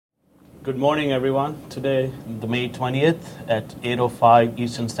Good morning, everyone. Today, the May 20th at 8:05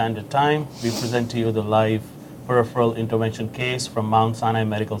 Eastern Standard Time, we present to you the live peripheral intervention case from Mount Sinai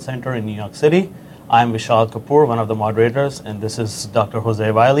Medical Center in New York City. I'm Vishal Kapoor, one of the moderators, and this is Dr.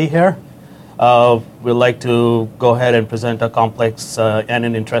 Jose Wiley here. We'd like to go ahead and present a complex and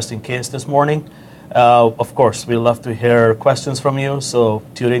an interesting case this morning. Of course, we'd love to hear questions from you, so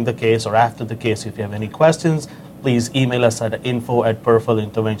during the case or after the case, if you have any questions, please email us at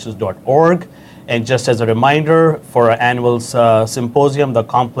info@peripheral.interventions.org. And just as a reminder, for our annual symposium, the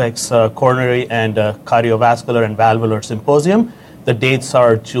Complex Coronary and Cardiovascular and Valvular Symposium, the dates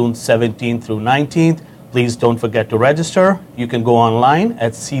are June 17th through 19th. Please don't forget to register. You can go online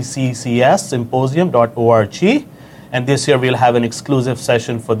at cccsymposium.org. And this year we'll have an exclusive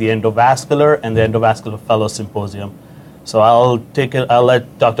session for the endovascular and the endovascular fellow symposium. So I'll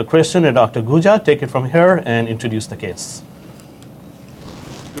let Dr. Christian and Dr. Guja take it from here and introduce the case.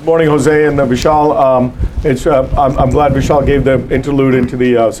 Good morning, Jose and Vishal. I'm glad Vishal gave the interlude into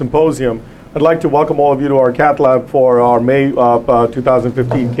the symposium. I'd like to welcome all of you to our cath lab for our May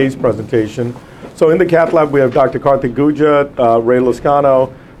 2015 case presentation. So in the cath lab, we have Dr. Karthik Guja, Ray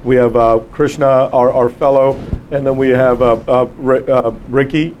Lascano, we have Krishna, our fellow, and then we have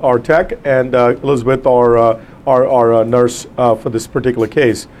Ricky, our tech, and Elizabeth, our nurse for this particular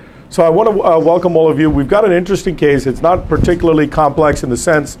case. So I want to welcome all of you. We've got an interesting case. It's not particularly complex in the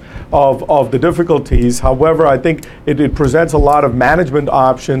sense of the difficulties. However, I think it presents a lot of management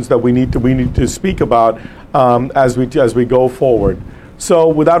options that we need to speak about as we go forward. So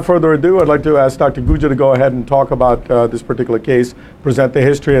without further ado, I'd like to ask Dr. Guja to go ahead and talk about this particular case, present the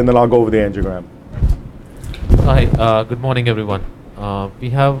history, and then I'll go over the angiogram. Hi, good morning, everyone.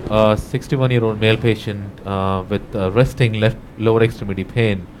 We have a 61-year-old male patient with resting left lower extremity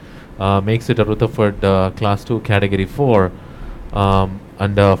pain. Makes it a Rutherford Class 2 Category 4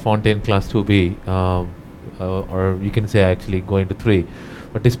 and Fontaine Class 2B, or you can say actually going to 3.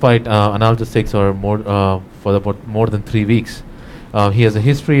 But despite analgesics or for about more than 3 weeks, he has a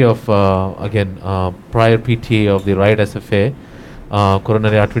history of, prior PTA of the right SFA,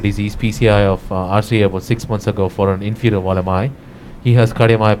 coronary artery disease, PCI of RCA about 6 months ago for an inferior wall MI. He has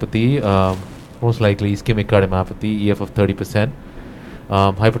cardiomyopathy, most likely ischemic cardiomyopathy, EF of 30%,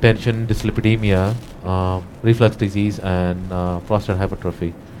 hypertension, dyslipidemia, reflux disease, and prostate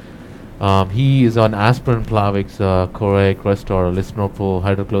hypertrophy. He is on aspirin, Plavix, Corec, Crestor, Lisinopril,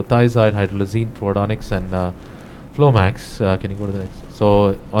 hydrochlorothiazide, hydrolazine, Provodonix, and Flomax. Can you go to the next?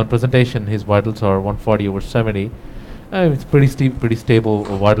 So on presentation, his vitals are 140/70. It's pretty stable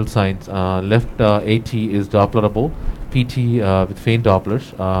vital signs. Left AT is Dopplerable. PT with faint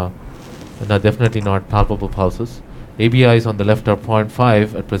Dopplers, definitely not palpable pulses. ABIs on the left are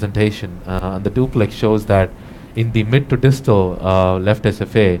 0.5 at presentation, and the Duplex shows that in the mid to distal left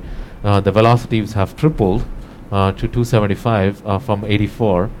SFA, the velocities have tripled to 275 from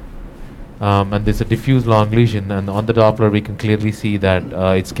 84, and there's a diffuse long lesion, and on the Doppler we can clearly see that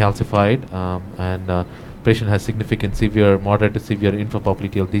it's calcified, and patient has significant moderate to severe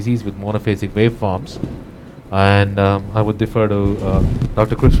infrapopliteal disease with monophasic waveforms. And I would defer to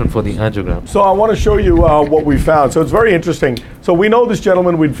Dr. Krishnan for the angiogram. So I want to show you what we found. So it's very interesting. So we know this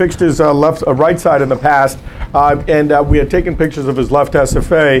gentleman. We'd fixed his right side in the past, and we had taken pictures of his left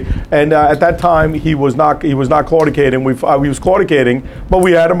SFA. And at that time, he was not claudicating. He was claudicating, but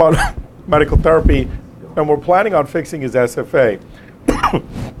we had him on medical therapy, and we're planning on fixing his SFA.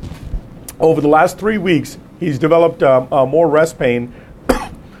 Over the last 3 weeks, he's developed more rest pain.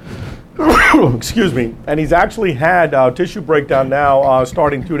 Excuse me, and he's actually had tissue breakdown now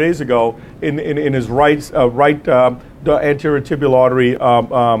starting 2 days ago in his right anterior tibial artery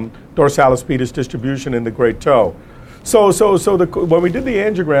dorsalis pedis distribution in the great toe. So when we did the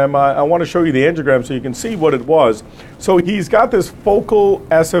angiogram, I want to show you the angiogram so you can see what it was. So he's got this focal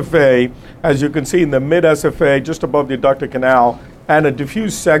SFA, as you can see in the mid SFA, just above the adductor canal, and a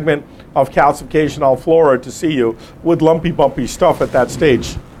diffuse segment of calcification al flora to see you with lumpy, bumpy stuff at that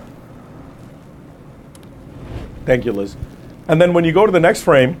stage. Thank you, Liz. And then when you go to the next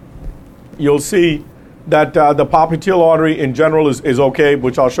frame, you'll see that the popliteal artery in general is okay,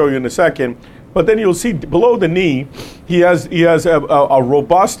 which I'll show you in a second. But then you'll see below the knee, he has a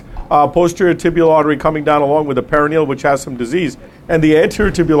robust posterior tibial artery coming down along with the perineal, which has some disease, and the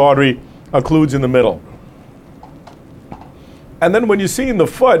anterior tibial artery occludes in the middle. And then when you see in the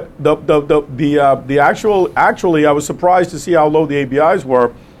foot, actually, I was surprised to see how low the ABIs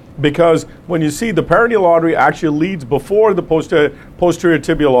were, because when you see the perineal artery actually leads before the posterior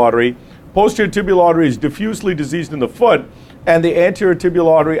tibial artery. Posterior tibial artery is diffusely diseased in the foot, and the anterior tibial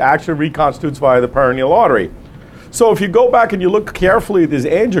artery actually reconstitutes via the perineal artery. So if you go back and you look carefully at this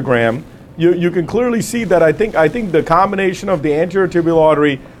angiogram, you can clearly see that I think the combination of the anterior tibial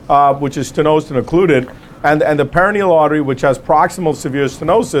artery, which is stenosed and occluded, and the peroneal artery, which has proximal severe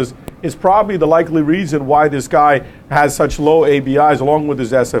stenosis, is probably the likely reason why this guy has such low ABIs along with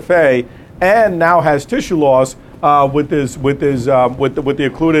his SFA, and now has tissue loss with the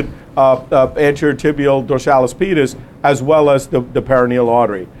occluded anterior tibial dorsalis pedis, as well as the peroneal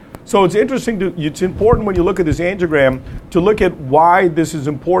artery. So it's interesting, it's important when you look at this angiogram to look at why this is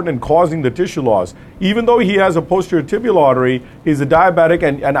important in causing the tissue loss. Even though he has a posterior tibial artery, he's a diabetic,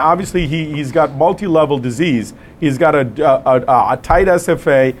 and obviously he's got multi-level disease. He's got a tight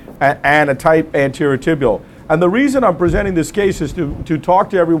SFA and a tight anterior tibial. And the reason I'm presenting this case is to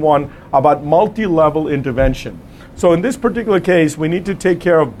talk to everyone about multi-level intervention. So in this particular case, we need to take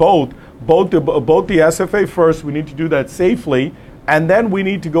care of both the SFA first. We need to do that safely. And then we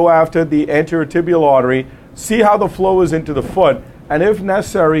need to go after the anterior tibial artery, see how the flow is into the foot, and if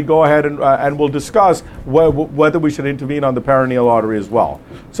necessary, go ahead and we'll discuss whether we should intervene on the peroneal artery as well.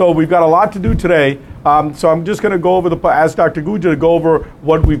 So we've got a lot to do today. So I'm just going to go over ask Dr. Guja to go over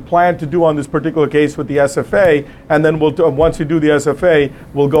what we plan to do on this particular case with the SFA, and then once we do the SFA,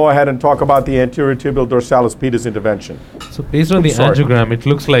 we'll go ahead and talk about the anterior tibial dorsalis pedis intervention. So based on the angiogram, it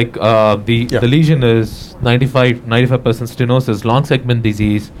looks like the lesion is 95% stenosis, long segment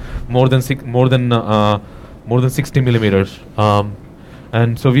disease, more than 60 millimeters.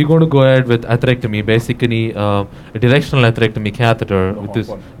 And so we're going to go ahead with athrectomy, basically a directional athrectomy catheter, with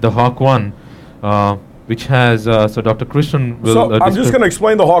the Hawk1. Which has, so Dr. Christian will... So I'm just going to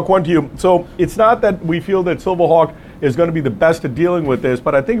explain the Hawk1 to you. So it's not that we feel that Silverhawk is going to be the best at dealing with this,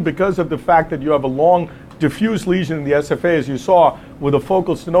 but I think because of the fact that you have a long diffuse lesion in the SFA, as you saw, with a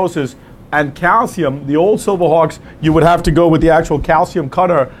focal stenosis, and calcium, the old Silverhawks, you would have to go with the actual calcium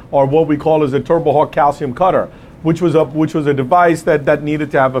cutter, or what we call as a TurboHawk calcium cutter, which was a device that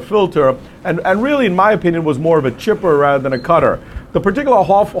needed to have a filter, and really, in my opinion, was more of a chipper rather than a cutter. The particular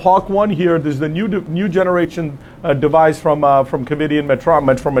Hawk1 here, this is the new generation device from Covidien from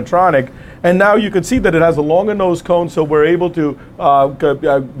Medtronic, and now you can see that it has a longer nose cone, so we're able to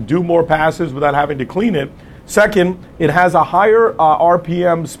do more passes without having to clean it. Second, it has a higher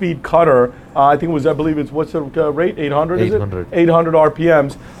RPM speed cutter. I believe it's, what's the rate? 800, is it? 800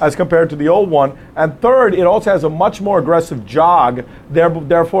 RPMs as compared to the old one. And third, it also has a much more aggressive jog.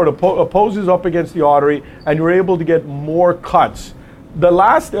 Therefore, it opposes up against the artery, and you're able to get more cuts. The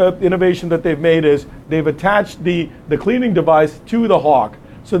last innovation that they've made is they've attached the cleaning device to the Hawk.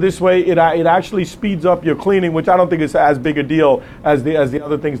 So this way, it actually speeds up your cleaning, which I don't think is as big a deal as the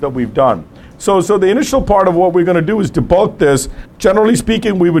other things that we've done. So the initial part of what we're going to do is debulk this. Generally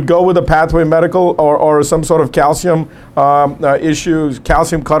speaking, we would go with a Pathway Medical or some sort of calcium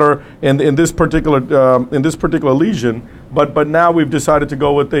calcium cutter in this particular lesion. But now we've decided to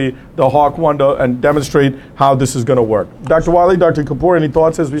go with the Hawk1 and demonstrate how this is going to work. Dr. Wiley, Dr. Kapoor, any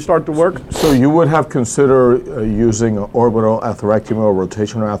thoughts as we start to work? So you would have considered using orbital atherectomy or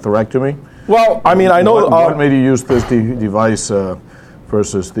rotational atherectomy? Well, I mean, I know... What made you use this device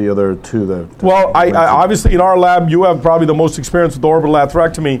versus the other two? Well, I obviously in our lab, you have probably the most experience with orbital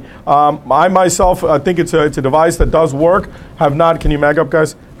atherectomy. I myself, I think it's a device that does work. Have not, can you mag up,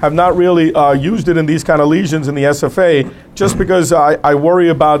 guys? Have not really used it in these kind of lesions in the SFA, just because I worry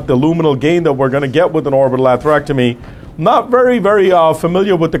about the luminal gain that we're going to get with an orbital atherectomy. Not very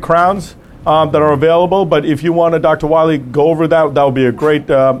familiar with the crowns that are available, but if you want to, Dr. Wiley, go over that would be a great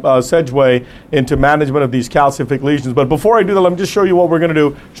segue into management of these calcific lesions. But before I do that, let me just show you what we're going to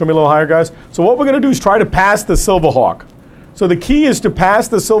do. Show me a little higher, guys. So what we're going to do is try to pass the Silverhawk. So the key is to pass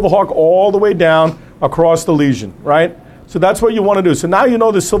the Silverhawk all the way down across the lesion, right? So that's what you want to do. So now you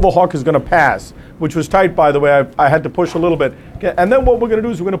know the Silverhawk is going to pass, which was tight, by the way. I had to push a little bit. Okay, and then what we're going to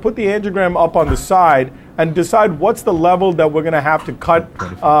do is we're going to put the angiogram up on the side and decide what's the level that we're going to have to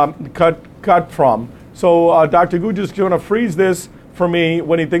cut from. So Dr. Guj is going to freeze this for me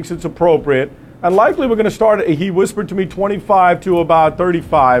when he thinks it's appropriate. And likely we're going to start, he whispered to me 25 to about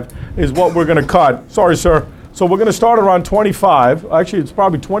 35 is what we're going to cut. Sorry, sir. So we're going to start around 25. Actually, it's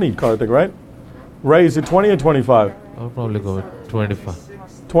probably 20 cut, I think, right? Ray, is it 20 or 25? I'll probably go with 25.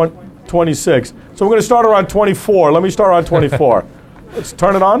 26. So we're going to start around 24. Let me start around 24. Let's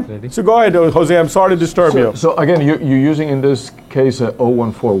turn it on. Ready? So go ahead, Jose. I'm sorry to disturb you. So again, you're using in this case a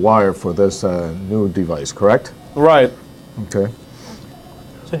 014 wire for this new device, correct? Right. Okay.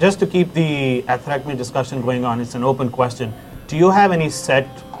 So just to keep the atherectomy discussion going on, it's an open question. Do you have any set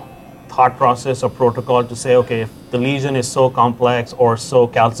thought process or protocol to say, okay, if the lesion is so complex or so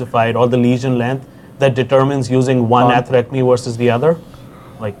calcified, or the lesion length that determines using one atherectomy versus the other?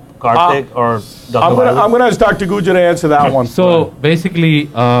 Like, Karthik or Dr. I'm going to ask Dr. Guja to answer that one. So basically,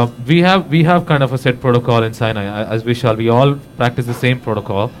 we have kind of a set protocol in Sinai. As Vishal, we all practice the same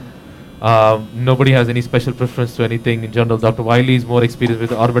protocol. Nobody has any special preference to anything in general. Dr. Wiley is more experienced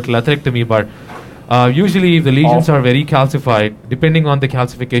with orbital athrectomy, but usually if the lesions are very calcified, depending on the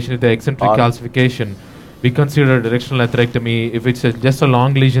calcification, if the eccentric calcification, we consider directional athrectomy. If it's just a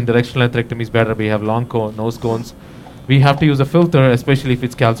long lesion, directional athrectomy is better. We have long nose cones. We have to use a filter, especially if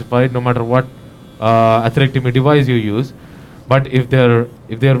it's calcified, no matter what athrectomy device you use. But if they're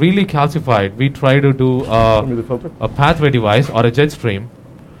really calcified, we try to do a pathway device or a jet stream,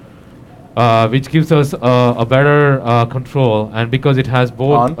 which gives us a better control. And because it has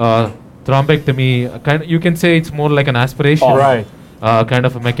both thrombectomy, you can say it's more like an aspiration, kind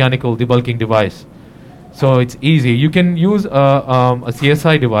of a mechanical debulking device. So it's easy. You can use a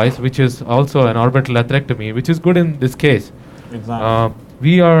CSI device, which is also an orbital athrectomy, which is good in this case. Exactly.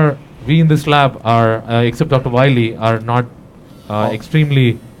 We in this lab are, except Dr. Wiley, are not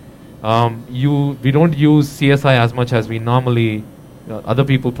extremely. We don't use CSI as much as we normally, other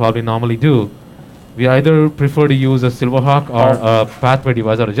people probably normally do. We either prefer to use a Silverhawk or a pathway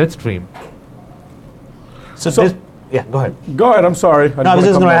device or a jet stream. Yeah, go ahead. Go ahead, I'm sorry. I was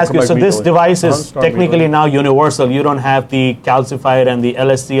just going to ask you, so this device is technically now universal. You don't have the calcified and the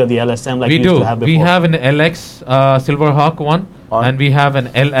LSC or the LSM like you used to have before. We have an LX Silverhawk one, and we have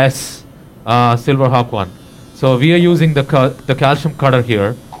an LS Silverhawk one. So we are using the calcium cutter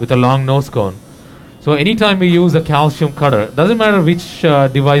here with a long nose cone. So anytime we use a calcium cutter, doesn't matter which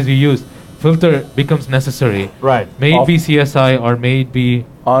device we use, filter becomes necessary. Right. May it be CSI or may it be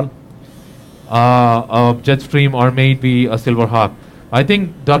a jet stream or may it be a Silverhawk. I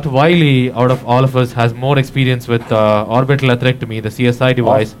think Dr. Wiley, out of all of us, has more experience with orbital athrectomy, the CSI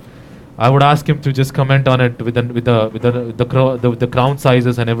device. I would ask him to just comment on it with the crown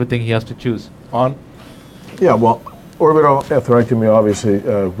sizes and everything he has to choose. Yeah, well, orbital atherectomy obviously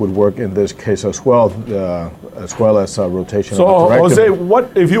would work in this case as well as rotational atherectomy. Jose,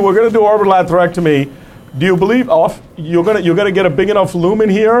 what if you were going to do orbital atherectomy? Do you believe you're gonna get a big enough lumen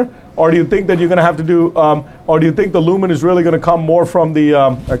here, or do you think that you're gonna have to do, or do you think the lumen is really gonna come more from the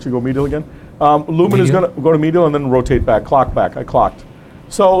actually go medial again? Lumen is gonna go to medial and then rotate back, clock back. I clocked.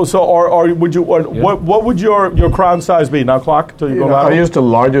 So or would you what would your crown size be now? Clock till you go lateral. I used the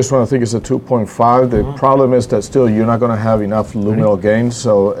largest one. I think it's a 2.5. The problem is that still you're not gonna have enough luminal gain.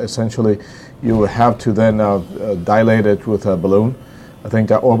 So essentially, you would have to then dilate it with a balloon. I think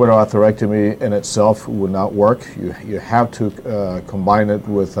that orbital atherectomy in itself would not work. You have to combine it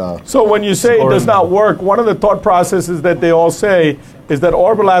with... So when you say it does not work, one of the thought processes that they all say is that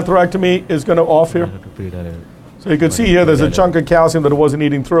orbital atherectomy is going to off here. So you can see here there's a chunk of calcium that it wasn't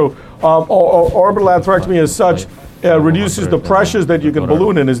eating through. Orbital atherectomy as such reduces the pressures that you can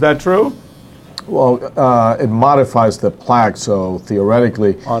balloon in. Is that true? Well, it modifies the plaque, so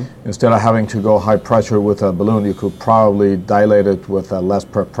theoretically, instead of having to go high pressure with a balloon, you could probably dilate it with less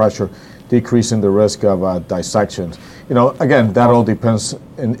pressure, decreasing the risk of dissections. You know, again, that all depends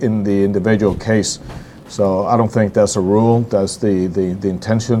in the individual case. So I don't think that's a rule, that's the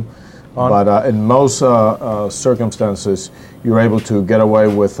intention. But in most circumstances, you're able to get away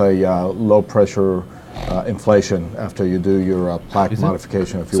with a low pressure inflation after you do your plaque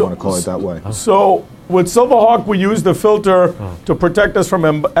modification, if you want to call it that way. So with Silverhawk, we use the filter to protect us from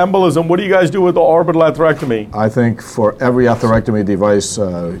embolism. What do you guys do with the orbital atherectomy? I think for every atherectomy device,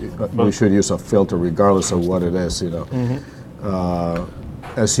 we should use a filter regardless of what it is. You know,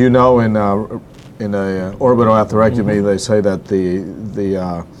 as you know, in a orbital atherectomy, they say that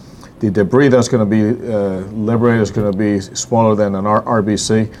the debris that's going to be liberated is going to be smaller than an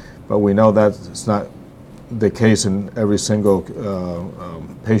RBC, but we know that it's not the case in every single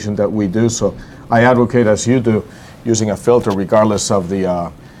patient that we do. So I advocate, as you do, using a filter regardless of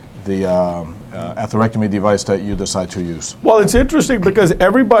the atherectomy device that you decide to use. Well, it's interesting because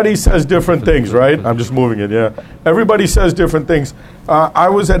everybody says different things, right? I'm just moving it, yeah. Everybody says different things. I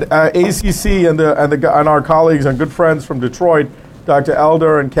was at ACC and our colleagues and good friends from Detroit, Dr.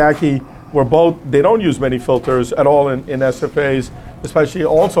 Elder and Kaki, they don't use many filters at all in SFAs, especially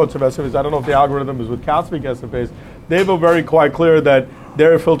all sorts of SFAs. I don't know if the algorithm is with calcific SFAs. They were very quite clear that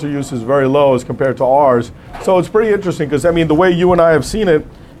their filter use is very low as compared to ours. So it's pretty interesting because, I mean, the way you and I have seen it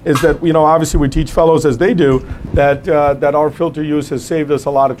is that, you know, obviously we teach fellows as they do, that our filter use has saved us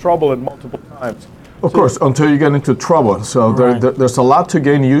a lot of trouble at multiple times. Of course, until you get into trouble. So there's a lot to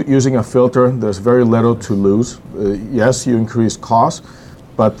gain using a filter. There's very little to lose. Yes, you increase cost,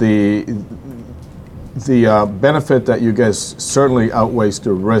 but the benefit that you get certainly outweighs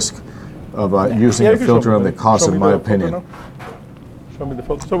the risk of using a filter and the cost, in my opinion. Show me the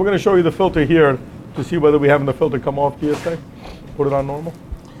filter. So we're going to show you the filter here to see whether we have the filter come off, PSA. Put it on normal.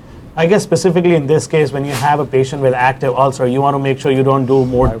 I guess specifically in this case, when you have a patient with active ulcer, you want to make sure you don't do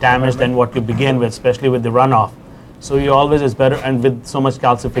more damage than what you begin with, especially with the runoff. So you always is better, and with so much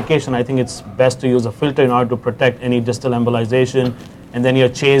calcification, I think it's best to use a filter in order to protect any distal embolization, and then you're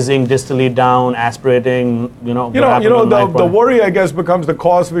chasing distally down, aspirating, the worry, I guess, becomes the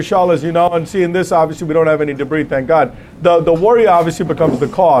cost, Vishal, as you know, and seeing this, obviously, we don't have any debris, thank God. The worry, obviously, becomes the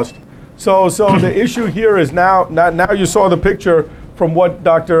cost. So the issue here is now you saw the picture from what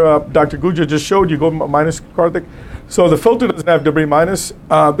Dr. Guja just showed you, go minus, Karthik. So the filter doesn't have debris minus.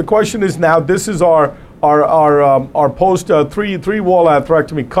 The question is now, this is our post three wall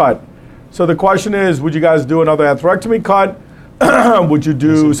athrectomy cut. So the question is, would you guys do another athrectomy cut? Would you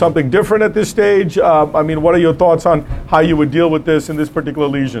do something different at this stage? I mean, what are your thoughts on how you would deal with this in this particular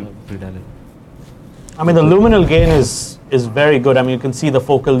lesion? I mean, the luminal gain is very good. I mean, you can see the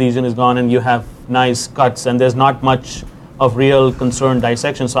focal lesion is gone and you have nice cuts, and there's not much of real concern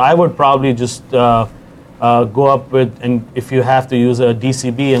dissection. So I would probably just go up with, and if you have to, use a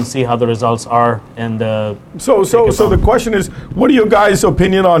DCB and see how the results are. And so the question is, what are your guys'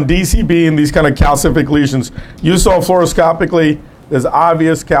 opinion on DCB in these kind of calcific lesions? You saw fluoroscopically, there's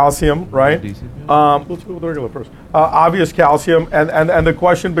obvious calcium, right? Let's go with the regular first. Obvious calcium, and the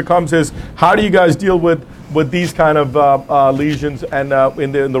question becomes is, how do you guys deal with these kind of lesions, and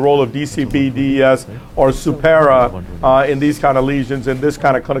in the role of DCB, DES, or Supera in these kind of lesions in this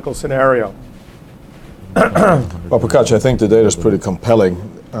kind of clinical scenario? Well, Prakash, I think the data is pretty compelling.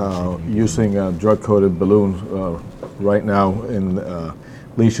 Using a drug-coated balloon right now in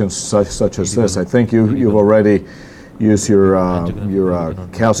lesions such as this, I think you've already used your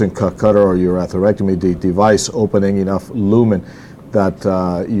calcium cutter or your atherectomy device, opening enough lumen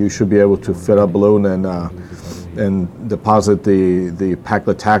that you should be able to fit a balloon and deposit the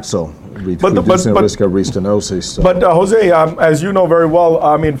paclitaxel, reducing the risk of restenosis. So. But Jose, as you know very well,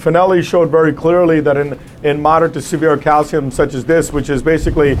 I mean, Finelli showed very clearly that in moderate to severe calcium such as this, which is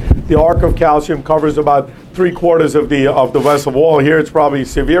basically the arc of calcium covers about 3/4 of the vessel wall. Here it's probably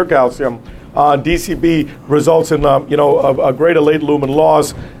severe calcium. DCB results in a greater late lumen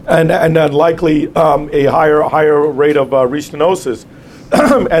loss and then likely a higher rate of restenosis.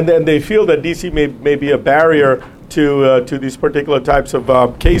 And then they feel that DC may be a barrier to these particular types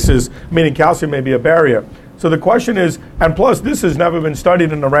of cases, meaning calcium may be a barrier. So the question is, and plus this has never been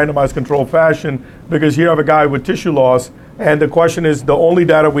studied in a randomized controlled fashion, because here you have a guy with tissue loss, and the question is, the only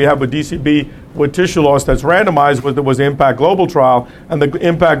data we have with DCB with tissue loss that's randomized was the Impact Global trial, and the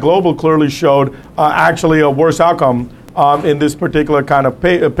Impact Global clearly showed actually a worse outcome in this particular kind of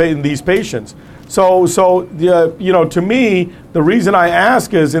in these patients. So to me, the reason I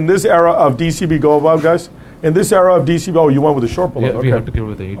ask is, in this era of DCB, go above, guys. In this era of DCB, oh, you went with a short balloon. Yeah, okay. We have to give it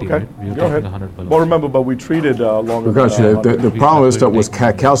with the 80, okay. right? We Go ahead. 100 balloons. Well, remember, but we treated longer. Because the problem is that with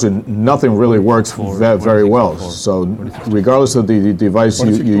calcium, nothing really works very well. So regardless of the device you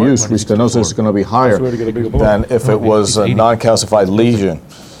use, restenosis is going to be higher than if it was a non-calcified lesion.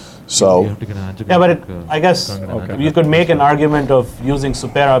 So yeah, but I guess you could make an argument of using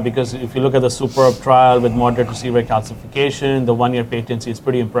Supera, because if you look at the Superb trial with moderate to severe calcification, the 1-year patency is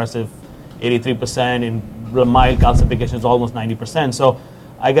pretty impressive, 83%. In mild calcification is almost 90%. So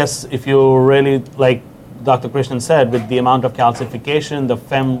I guess if you really, like Dr. Krishnan said, with the amount of calcification, the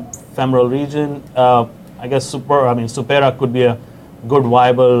femoral region, I guess Supera could be a good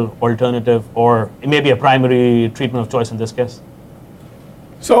viable alternative, or it may be a primary treatment of choice in this case.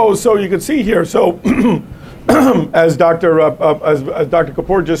 So you can see here. So as Dr.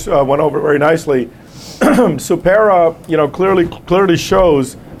 Kapoor just went over very nicely, Supera, clearly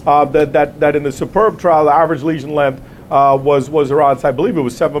shows that in the Superb trial, the average lesion length was around, I believe it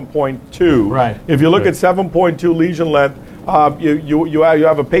was 7.2. Right. If you look at 7.2 lesion length, you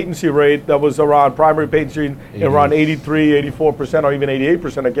have a patency rate that was around, primary patency around 83, 84%, or even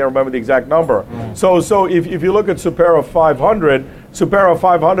 88%. I can't remember the exact number. Mm. So if you look at Supera 500,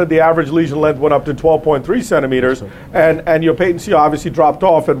 the average lesion length went up to 12.3 centimeters, and your patency obviously dropped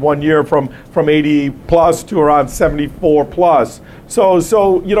off at 1 year from 80 plus to around 74 plus. So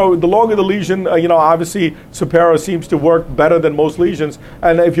the longer the lesion, obviously Supera seems to work better than most lesions.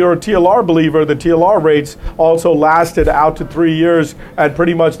 And if you're a TLR believer, the TLR rates also lasted out to 3 years, and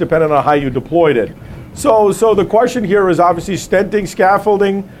pretty much depended on how you deployed it. So the question here is obviously stenting,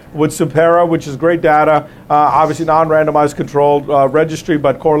 scaffolding with Supera, which is great data, obviously non-randomized controlled registry,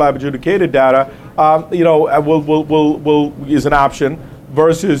 but core lab adjudicated data, is an option.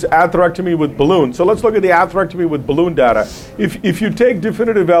 versus atherectomy with balloon. So let's look at the atherectomy with balloon data. If you take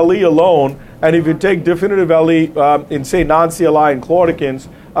definitive LE alone, and if you take definitive LE in, say, non-CLI and claudicants,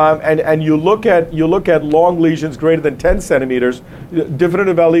 and you look at long lesions greater than 10 centimeters,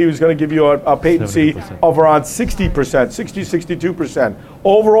 definitive LE is going to give you a patency 70%. Of around 60%, 62%.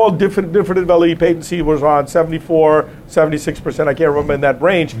 Overall, definitive LE patency was around 74, 76%. I can't remember in that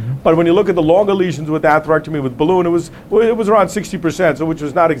range. But when you look at the longer lesions with atherectomy with balloon, it was around 60%, so which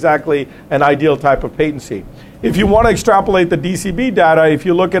was not exactly an ideal type of patency. If you want to extrapolate the DCB data, if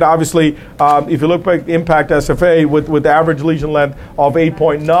you look at, obviously, if you look at impact SFA with average lesion length of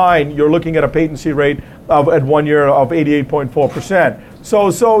 8.9, you're looking at a patency rate at 1 year of 88.4%.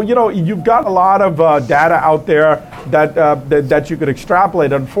 So you know, you've got a lot of data out there that you could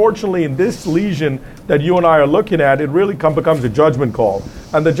extrapolate. Unfortunately, in this lesion that you and I are looking at, it really becomes a judgment call.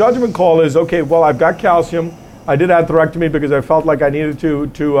 And the judgment call is, okay, well, I've got calcium. I did atherectomy because I felt like I needed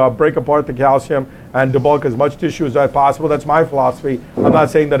to break apart the calcium and debulk as much tissue as possible. That's my philosophy. I'm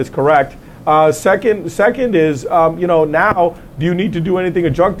not saying that it's correct. Second is, you know, now do you need to do anything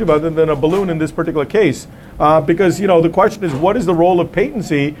adjunctive other than a balloon in this particular case? Because, you know, the question is, what is the role of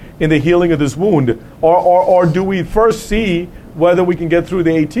patency in the healing of this wound? Or do we first see whether we can get through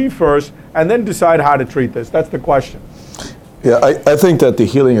the AT first and then decide how to treat this? That's the question. Yeah, I think that the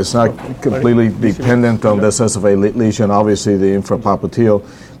healing is not completely dependent on this SFA lesion. Obviously, the infrapopliteal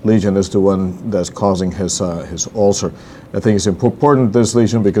lesion is the one that's causing his ulcer. I think it's important, this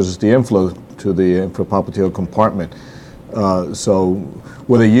lesion, because it's the inflow to the infrapopliteal compartment. So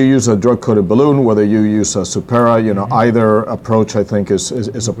whether you use a drug-coated balloon, whether you use a Supera, you know, either approach I think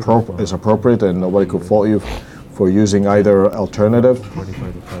is appropriate, and nobody could fault you for using either alternative.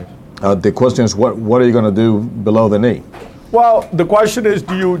 The question is, what are you going to do below the knee? Well, the question is,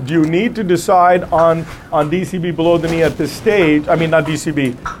 do you need to decide on DCB below the knee at this stage? I mean, not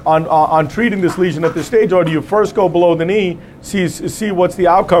DCB, on treating this lesion at this stage, or do you first go below the knee, see what's the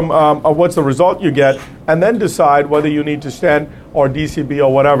outcome, or what's the result you get, and then decide whether you need to stent or DCB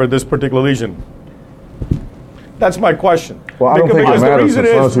or whatever this particular lesion? That's my question. Well, I don't think because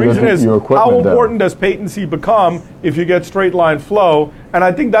the reason is how important does patency become if you get straight line flow? And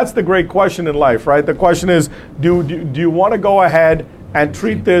I think that's the great question in life, right? The question is, do you want to go ahead and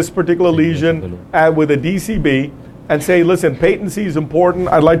treat this particular lesion with a DCB and say, listen, patency is important.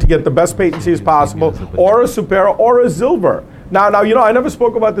 I'd like to get the best patency as possible, or a Supera or a Zilver. Now, you know, I never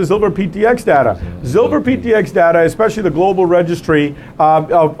spoke about the Zilver PTX data. Zilver PTX data, especially the global registry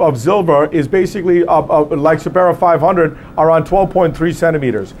of Zilver, is basically like Supera 500, around 12.3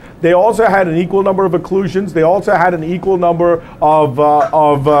 centimeters. They also had an equal number of occlusions. They also had an equal number of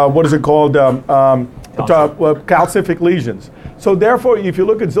what is it called, calcific lesions. So therefore, if you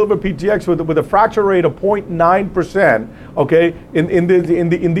look at Zilver PTX with a fracture rate of 0.9%, okay,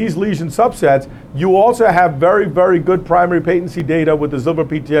 in these lesion subsets, you also have very, very good primary patency data with the Zilver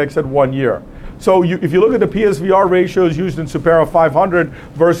PTX at 1 year. So if you look at the PSVR ratios used in Supera 500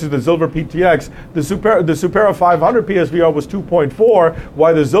 versus the Zilver PTX, the Supera 500 PSVR was 2.4,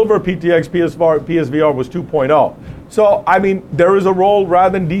 while the Zilver PTX PSVR was 2.0. So, I mean, there is a role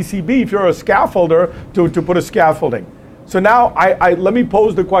rather than DCB if you're a scaffolder to put a scaffolding. So now let me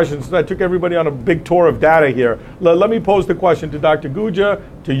pose the question, since I took everybody on a big tour of data here. Let me pose the question to Dr. Guja,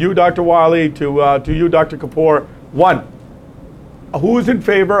 to you, Dr. Wiley, to you, Dr. Kapoor. One, who is in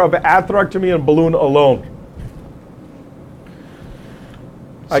favor of atherectomy and balloon alone?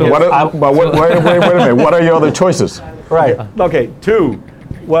 So wait a minute, what are your other choices? Right, okay, two,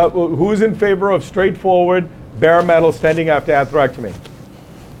 who's in favor of straightforward bare metal stenting after atherectomy?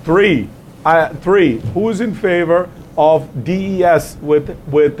 Three, who's in favor of DES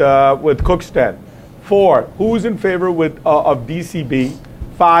with Cook stent? 4, who's in favor of DCB?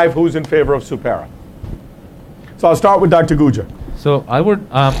 5, who's in favor of Supera? So I'll start with Dr. Guja. So I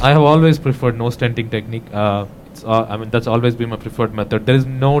have always preferred no stenting technique. I mean, that's always been my preferred method. There is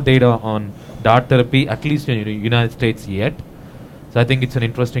no data on DART therapy, at least in the United States yet. So I think it's an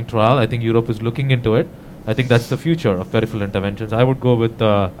interesting trial. I think Europe is looking into it. I think that's the future of peripheral interventions. I would go with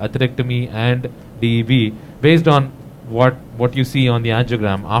atherectomy and DEB based on what you see on the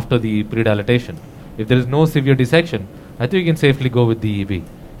angiogram after the predilatation. If there is no severe dissection, I think you can safely go with DEB.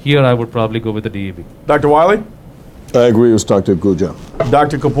 Here I would probably go with the DEB. Dr. Wiley? I agree with Dr. Guja.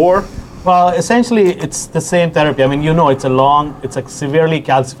 Dr. Kapoor? Well, essentially, it's the same therapy. I mean, you know, it's a severely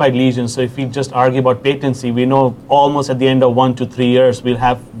calcified lesion. So if we just argue about patency, we know almost at the end of 1 to 3 years, we'll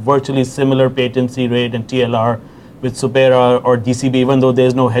have virtually similar patency rate and TLR with Supera or DCB, even though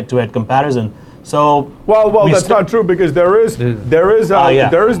there's no head-to-head comparison. So well, that's not true, because there is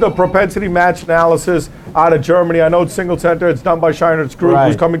the propensity match analysis out of Germany. I know it's single center. It's done by Scheinert's group,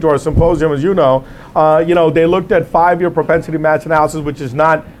 who's coming to our symposium, as you know. They looked at 5-year propensity match analysis, which is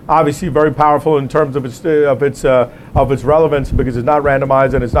not obviously very powerful in terms of its relevance because it's not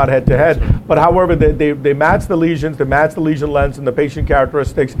randomized and it's not head-to-head. But however, they match the lesions, they match the lesion lengths and the patient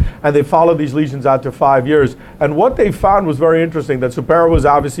characteristics, and they follow these lesions out to 5 years. And what they found was very interesting, that Supera was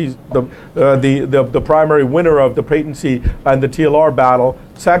obviously the primary winner of the patency and the TLR battle.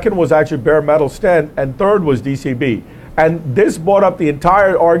 Second was actually bare metal stent, and third was DCB. And this brought up the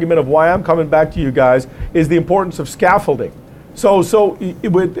entire argument of why I'm coming back to you guys, is the importance of scaffolding. So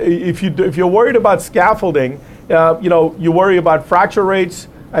if you're worried about scaffolding, you worry about fracture rates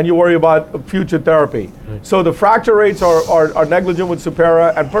and you worry about future therapy. Right. So the fracture rates are negligent with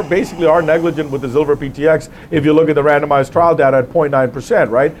Supera and basically are negligent with the Zilver PTX if you look at the randomized trial data at 0.9%,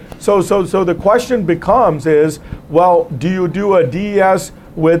 right? So the question becomes is, well, do you do a DES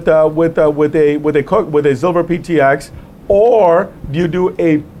with a Zilver PTX, or do you do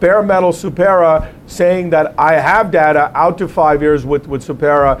a bare metal Supera saying that I have data out to 5 years with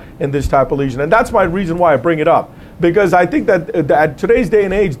Supera in this type of lesion? And that's my reason why I bring it up, because I think that at today's day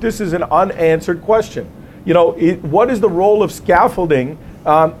and age, this is an unanswered question. What is the role of scaffolding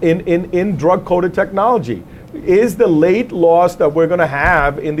in drug-coated technology? Is the late loss that we're going to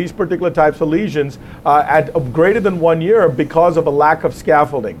have in these particular types of lesions at greater than 1 year because of a lack of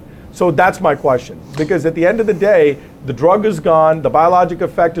scaffolding? So that's my question, because at the end of the day, the drug is gone, the biologic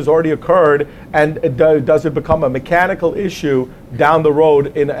effect has already occurred, and does it become a mechanical issue down the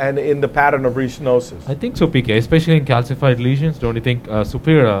road in the pattern of restenosis? I think so, PK, especially in calcified lesions. Don't you think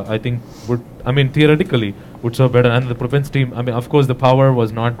Supera, I think, theoretically would serve better, and the propensity, of course the power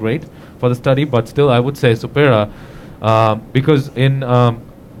was not great for the study, but still I would say Supera, because in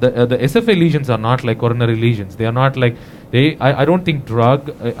the SFA lesions are not like coronary lesions. They are not like, I don't think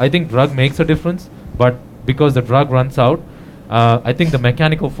I think drug makes a difference, but because the drug runs out, I think the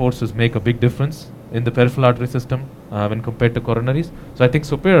mechanical forces make a big difference in the peripheral artery system when compared to coronaries. So I think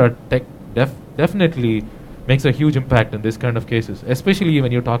Supera definitely makes a huge impact in this kind of cases, especially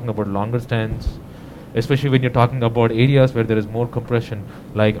when you're talking about longer stents, especially when you're talking about areas where there is more compression,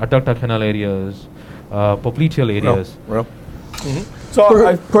 like adductor canal areas, popliteal areas. Mm-hmm. So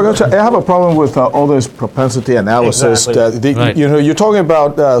I have a problem with all this propensity analysis. Exactly. Right. You're talking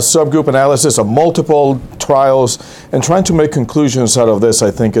about subgroup analysis of multiple trials, and trying to make conclusions out of this,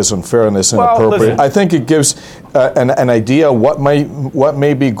 I think, is unfairness and inappropriate. I think it gives an idea what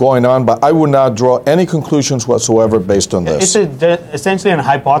may be going on, but I would not draw any conclusions whatsoever based on this. It's essentially an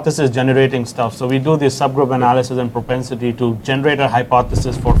hypothesis generating stuff. So we do this subgroup analysis and propensity to generate a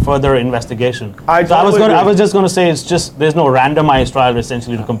hypothesis for further investigation. I was just going to say, it's just there's no randomized trial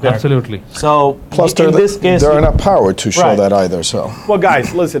essentially to compare. Absolutely. So plus, in this case, they're not powered to show that either. So well,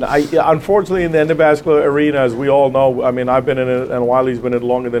 guys, listen. Unfortunately, in the endovascular arena, as we all know, I've been in it, and Wiley's been in it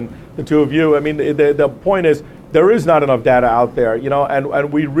longer than the two of you. The point is, there is not enough data out there,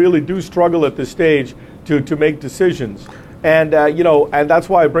 and we really do struggle at this stage to make decisions. And and that's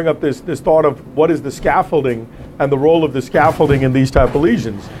why I bring up this thought of what is the scaffolding and the role of the scaffolding in these type of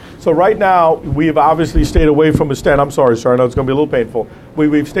lesions. So right now, we've obviously stayed away from a stent. I'm sorry, sir, I know it's going to be a little painful.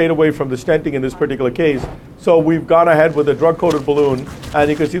 We've stayed away from the stenting in this particular case. So we've gone ahead with a drug-coated balloon, and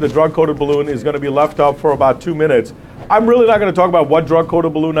you can see the drug-coated balloon is going to be left up for about 2 minutes. I'm really not going to talk about what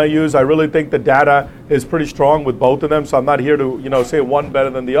drug-coated balloon I use. I really think the data is pretty strong with both of them, so I'm not here to say one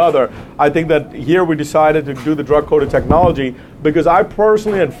better than the other. I think that here we decided to do the drug-coated technology because I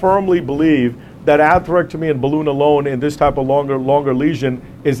personally and firmly believe that athrectomy and balloon alone in this type of longer lesion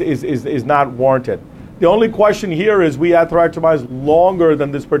is not warranted. The only question here is we atherectomized longer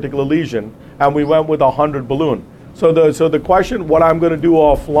than this particular lesion, and we went with a 100 balloon. So the question, what I'm going to do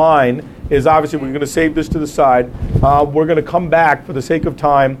offline is obviously we're going to save this to the side. We're going to come back for the sake of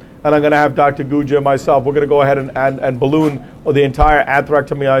time, and I'm going to have Dr. Guja and myself. We're going to go ahead and balloon the entire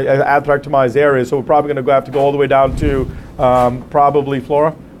atherectomized area. So we're probably going to have to go all the way down to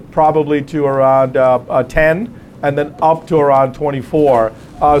probably to around 10, and then up to around 24.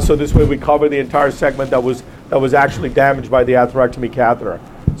 So this way we cover the entire segment that was actually damaged by the atherectomy catheter.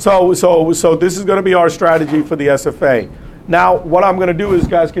 So this is going to be our strategy for the SFA. Now, what I'm going to do is,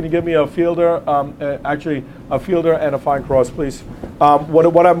 guys, can you give me a fielder? Actually, a fielder and a fine cross, please.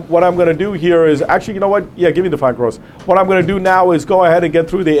 What I'm going to do here is, actually, you know what? Yeah, give me the fine cross. What I'm going to do now is go ahead and get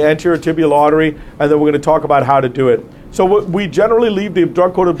through the anterior tibial artery, and then we're going to talk about how to do it. So we generally leave the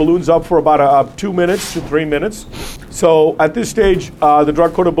drug-coated balloons up for about 2 minutes to 3 minutes. So at this stage, the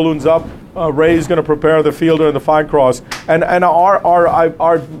drug-coated balloon's up. Ray is going to prepare the fielder and the fine cross. And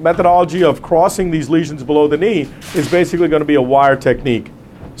our methodology of crossing these lesions below the knee is basically going to be a wire technique.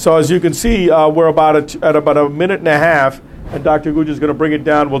 So as you can see, we're at about a minute and a half, and Dr. Guja is going to bring it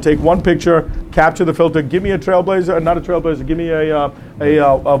down. We'll take one picture, capture the filter. Give me a Trailblazer, not a Trailblazer, give me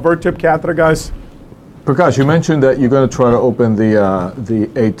a Vert-tip catheter, guys. Prakash, you mentioned that you're going to try to open the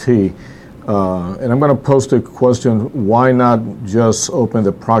AT, and I'm going to post a question, why not just open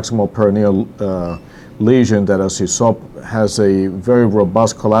the proximal perineal lesion that, as you saw, has a very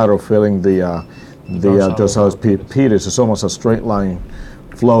robust collateral filling the dorsalis pedis. It's almost a straight line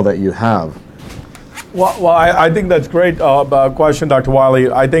flow that you have. Well, I think that's great question, Dr. Wiley.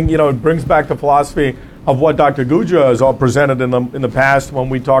 I think, it brings back the philosophy of what Dr. Guja has all presented in the past when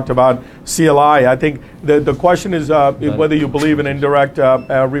we talked about CLI. I think the question is whether you believe in indirect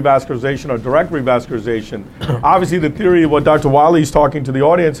revascularization or direct revascularization. Obviously, the theory of what Dr. Wiley is talking to the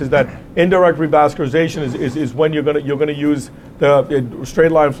audience is that indirect revascularization is when you're going to use the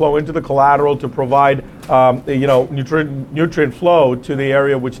straight line flow into the collateral to provide nutrient flow to the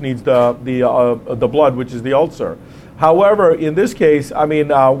area which needs the blood, which is the ulcer. However, in this case, I mean,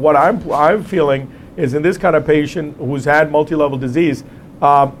 what I'm feeling is in this kind of patient who's had multi-level disease,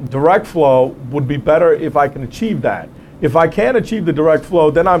 direct flow would be better if I can achieve that. If I can't achieve the direct flow,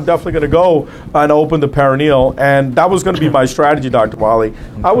 then I'm definitely going to go and open the perineal, and that was going to be my strategy, Dr. Wiley.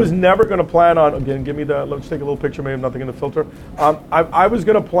 I was never going to plan on, again, give me the, let's take a little picture, maybe nothing in the filter. I was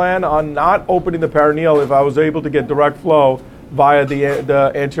going to plan on not opening the perineal if I was able to get direct flow via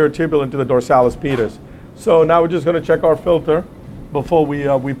the anterior tibial into the dorsalis pedis. So now we're just going to check our filter before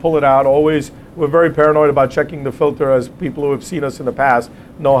we pull it out. Always, we're very paranoid about checking the filter, as people who have seen us in the past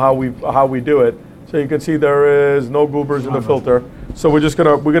know how we do it. So you can see there is no goobers in the filter. So we're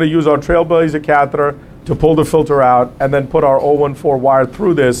gonna use our Trailblazer catheter to pull the filter out, and then put our 014 wire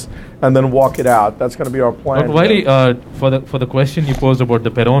through this, and then walk it out. That's going to be our plan. Dr. Wiley, for the question you posed about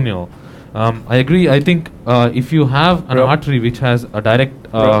the perineal, I agree. I think if you have an artery which has a direct,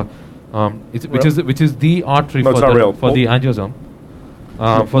 which is the artery for the angiosome.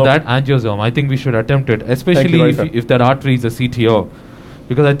 That angiosome, I think we should attempt it, especially if that artery is a CTO,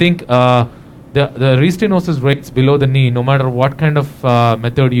 because I think the restenosis rates below the knee, no matter what kind of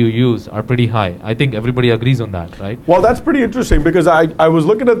method you use, are pretty high. I think everybody agrees on that, right? Well, that's pretty interesting, because I was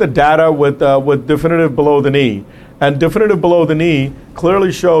looking at the data with definitive below the knee, and definitive below the knee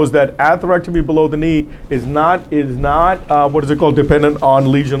clearly shows that athrectomy below the knee is not what is it called, dependent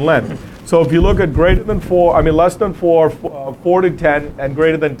on lesion length. So if you look at greater than 4, I mean less than 4, 4 to 10, and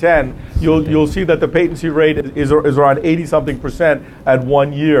greater than 10, you'll see that the patency rate is around 80-something% at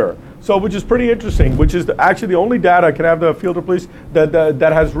 1 year. So, which is pretty interesting, which is actually the only data, can I have the fielder please, that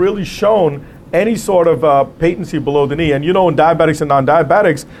has really shown any sort of patency below the knee. And in diabetics and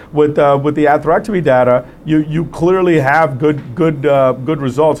non-diabetics, with the atherectomy data, you clearly have good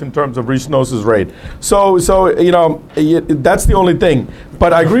results in terms of restenosis rate. So that's the only thing.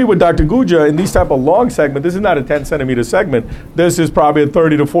 But I agree with Dr. Guja, in these type of long segment, this is not a 10-centimeter segment. This is probably a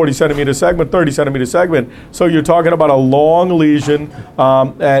 30 to 40-centimeter segment, 30-centimeter segment. So you're talking about a long lesion,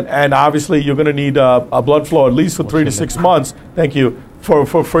 and obviously you're going to need a blood flow at least for 3 to 6 months. Thank you.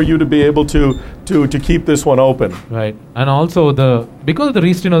 For you to be able to keep this one open. Right. And also because of the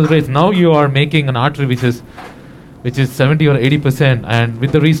restenosis rates, now you are making an artery which is 70 or 80%, and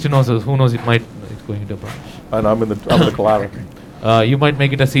with the restenosis, who knows, it's going into a branch. And I'm in the collateral. You might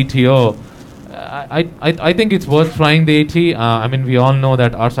make it a CTO. I think it's worth trying the AT. I mean, we all know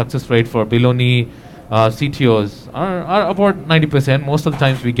that our success rate for below knee CTOs are about 90%. Most of the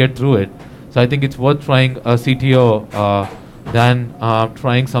times we get through it. So I think it's worth trying a CTO than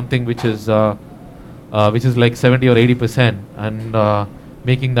trying something which is like 70 or 80%, and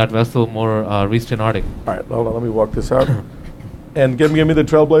making that vessel more restenotic. All right, hold on, let me walk this out. And give me the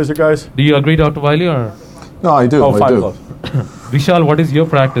Trailblazer, guys. Do you agree, Dr. Wiley, or? No, I do. I do. Vishal, what is your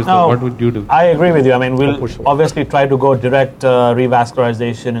practice? No, what would you do? I agree with you. I mean, we'll obviously try to go direct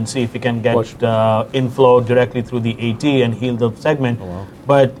revascularization and see if we can get inflow directly through the AT and heal the segment. Oh, wow.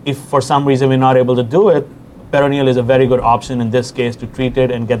 But if for some reason we're not able to do it, perineal is a very good option in this case to treat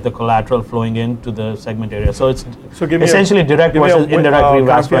it and get the collateral flowing into the segment area. So it's essentially direct versus indirect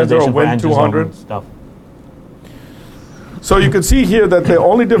revascularization for angiosome stuff. So you can see here that the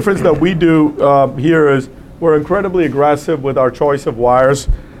only difference that we do here is we're incredibly aggressive with our choice of wires.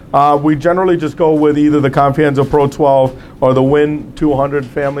 We generally just go with either the Confianza Pro 12 or the Win 200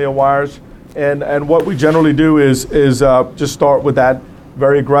 family of wires. And what we generally do is just start with that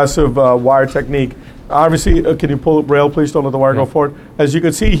very aggressive wire technique. Obviously, can you pull up rail, please? Don't let the wire go forward. As you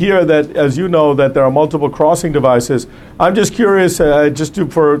can see here, that as you know, that there are multiple crossing devices. I'm just curious,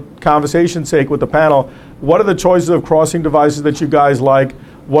 for conversation's sake with the panel, what are the choices of crossing devices that you guys like?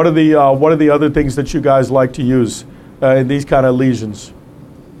 What are the other things that you guys like to use in these kind of lesions?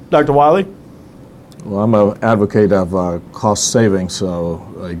 Dr. Wiley? Well, I'm an advocate of cost savings, so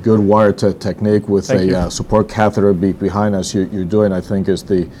a good wire technique with support catheter behind us you're doing, I think, is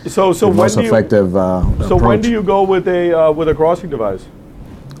the most effective approach. So when do you go with a crossing device?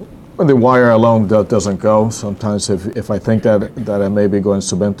 When the wire alone doesn't go, sometimes if I think that I may be going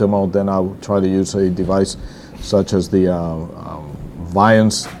suboptimal, then I'll try to use a device such as the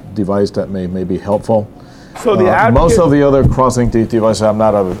Viance device that may be helpful. So most of the other crossing devices, I'm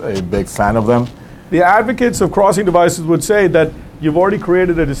not a big fan of them. The advocates of crossing devices would say that you've already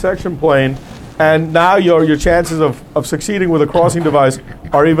created a dissection plane, and now your chances of succeeding with a crossing device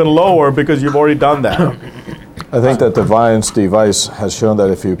are even lower because you've already done that. I think that the Viance device has shown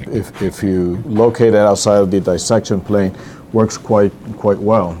that if you locate it outside of the dissection plane, works quite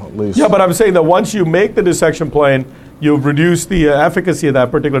well, at least. Yeah, but I'm saying that once you make the dissection plane, you've reduced the efficacy of that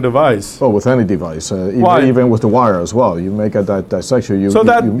particular device. Oh, with any device, even with the wire as well. You make a dissection. So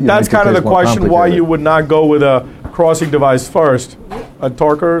that's kind of the question why you would not go with a crossing device first. A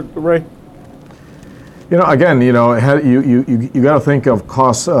Torker, Ray? Again, you got to think of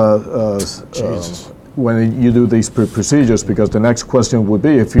cost when you do these procedures, because the next question would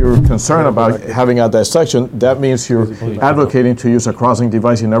be, if you're concerned about having a dissection, that means you're advocating to use a crossing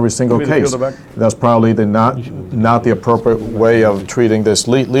device in every single case. That's probably not the appropriate way of treating these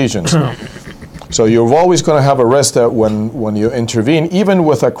lesions. So you're always going to have a risk that when you intervene, even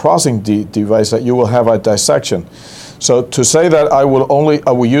with a crossing device, that you will have a dissection. So to say that I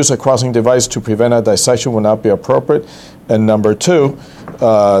will use a crossing device to prevent a dissection will not be appropriate. And number two,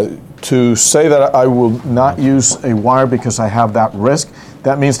 to say that I will not use a wire because I have that risk,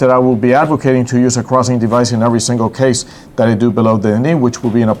 that means that I will be advocating to use a crossing device in every single case that I do below the knee, which will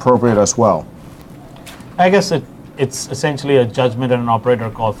be inappropriate as well. I guess it's essentially a judgment and an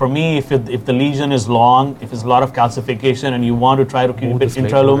operator call. For me, if the lesion is long, if there's a lot of calcification and you want to try to keep it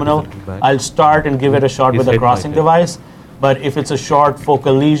intraluminal, I'll start and give it a shot with a crossing device. But if it's a short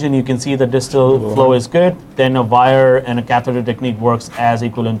focal lesion, you can see the distal flow is good, then a wire and a catheter technique works as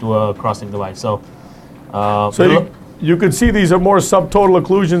equivalent to a crossing device. So you could see these are more subtotal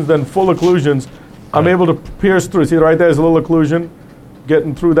occlusions than full occlusions. I'm able to pierce through. See, right there's a little occlusion.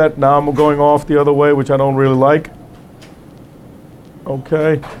 Getting through that. Now I'm going off the other way, which I don't really like.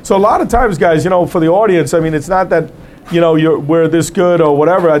 Okay. So a lot of times, guys, for the audience, I mean, it's not that we're this good or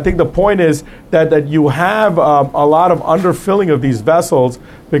whatever. I think the point is that you have a lot of underfilling of these vessels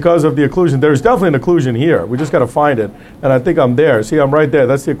because of the occlusion. There's definitely an occlusion here. We just got to find it. And I think I'm there. See, I'm right there.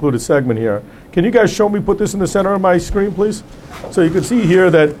 That's the occluded segment here. Can you guys put this in the center of my screen, please? So you can see here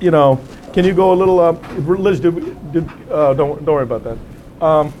that, can you go a little, Liz, don't worry about that.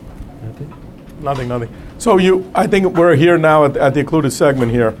 Nothing. So I think we're here now at the occluded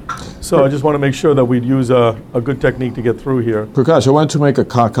segment here. So I just want to make sure that we'd use a good technique to get through here. Prakash, I want to make a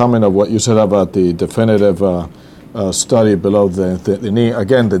comment of what you said about the definitive study below the knee.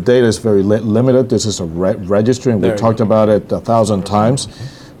 Again, the data is very limited. This is a registry, and we've talked about it 1,000 times.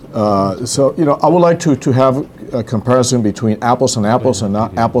 So, I would like to have a comparison between apples and apples and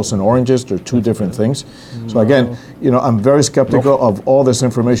not apples and oranges. They're two different things. So again, I'm very skeptical of all this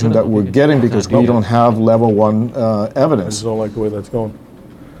information that we're getting because we don't have level 1 evidence. I just don't like the way that's going.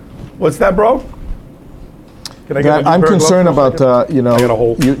 What's that, bro? I'm concerned about, you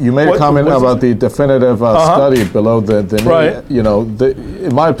made a comment about the definitive study below the knee. Right.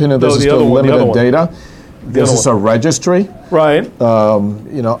 In my opinion, this is still limited data. This is a registry. Right. I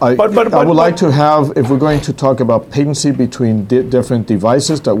would like to have, if we're going to talk about patency between different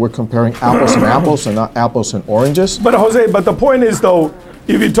devices, that we're comparing apples and apples and not apples and oranges. But Jose, the point is though,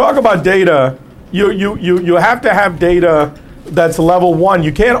 if you talk about data, you have to have data that's level 1.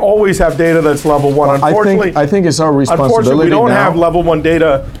 You can't always have data that's level 1. Unfortunately, I think it's our responsibility. Unfortunately, we don't have level 1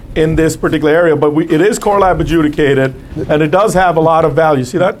 data in this particular area, but it is core lab adjudicated, and it does have a lot of value.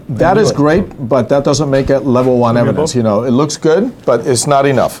 See that? That is great, but that doesn't make it level 1 evidence. It looks good, but it's not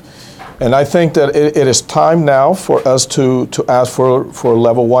enough. And I think that it is time now for us to ask for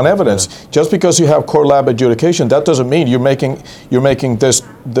level 1 evidence. Yeah. Just because you have core lab adjudication, that doesn't mean you're making this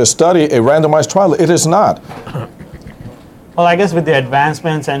study a randomized trial. It is not. Well, I guess with the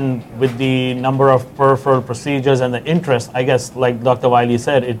advancements and with the number of peripheral procedures and the interest, I guess, like Dr. Wiley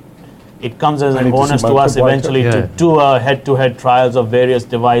said, it comes as a bonus to us eventually to do head-to-head trials of various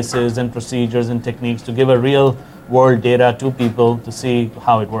devices and procedures and techniques to give a real world data to people to see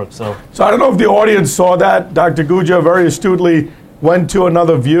how it works. So I don't know if the audience saw that. Dr. Guja very astutely went to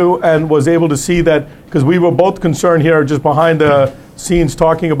another view and was able to see that, because we were both concerned here just behind the scenes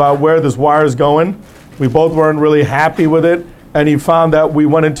talking about where this wire is going. We both weren't really happy with it, and he found that we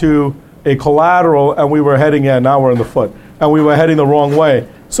went into a collateral and we were heading, now we're in the foot, and we were heading the wrong way.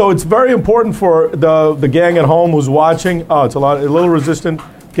 So it's very important for the gang at home who's watching. Oh, it's a little resistant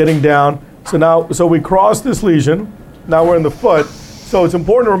getting down. So we crossed this lesion. Now we're in the foot. So it's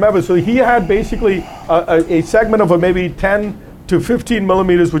important to remember. So he had basically a segment of maybe 10 to 15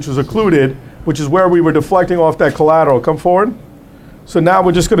 millimeters, which was occluded, which is where we were deflecting off that collateral. Come forward. So now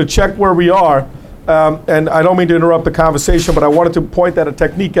we're just going to check where we are. And I don't mean to interrupt the conversation, but I wanted to point that a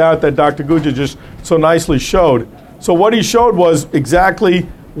technique out that Dr. Guja just so nicely showed. So what he showed was exactly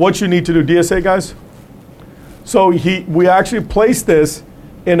what you need to do. DSA, guys? So we actually placed this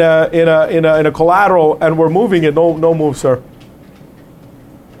in a collateral, and we're moving it. No move, sir.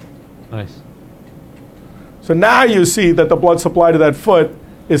 Nice. So now you see that the blood supply to that foot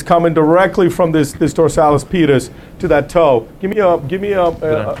is coming directly from this dorsalis pedis to that toe. Give me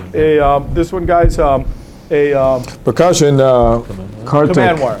this one, guys. Percussion, Kartik.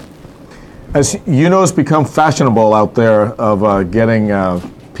 Command wire. As you know, it's become fashionable out there of getting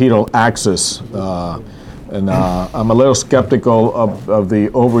pedal access, and I'm a little skeptical of the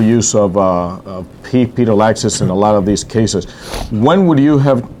overuse of pedal access in a lot of these cases. When would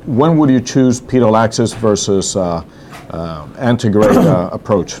you choose pedal access versus antegrade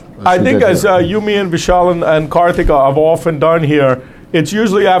approach? I think as you, me, and Vishal and Karthik have often done here, it's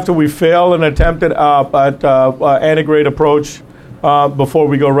usually after we fail an attempt at antegrade approach before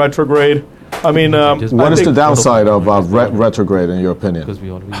we go retrograde. I mean, what is the downside of retrograde in your opinion? Because we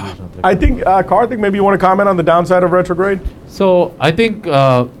always use retrograde. I think, Karthik, maybe you want to comment on the downside of retrograde? So I think,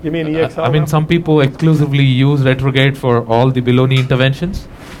 Give me an EXL I mean, some people exclusively use retrograde for all the below-knee interventions.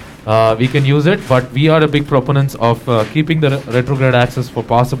 We can use it, but we are a big proponents of keeping the retrograde access for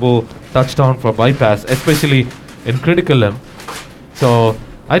possible touchdown for bypass, especially in critical limb. So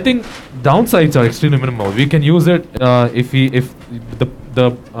I think downsides are extremely minimal. We can use it if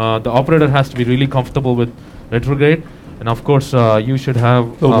the operator has to be really comfortable with retrograde, and of course you should have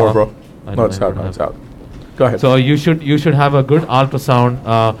a little more, bro. No, it's out. No, it's out. Go ahead. So you should have a good ultrasound.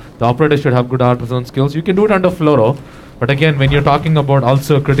 The operator should have good ultrasound skills. You can do it under fluoro, but again, when you're talking about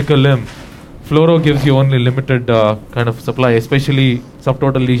ulcer critical limb, fluoro gives you only limited kind of supply, especially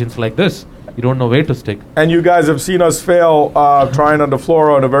subtotal lesions like this. You don't know where to stick. And you guys have seen us fail trying under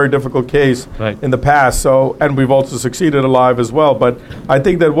fluoro in a very difficult case in the past. So, and we've also succeeded alive as well. But I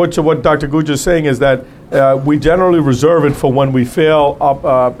think that what Dr. Guja is saying is that we generally reserve it for when we fail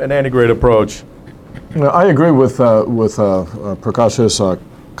an antegrade approach. I agree with Prakash's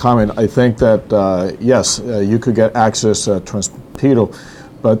comment. I think that yes, you could get access transpedal,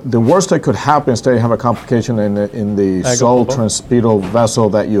 but the worst that could happen is that you have a complication in the sole transpedal vessel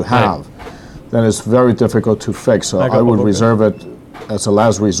that you have. Then it's very difficult to fix. So I would reserve it as a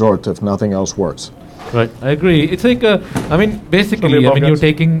last resort if nothing else works. Right, I agree. It's like I mean, basically, I mean, you're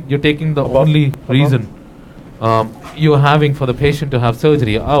taking the only reason you're having for the patient to have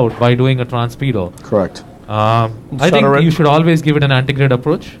surgery out by doing a transpedal. Correct. I think you should always give it an antegrade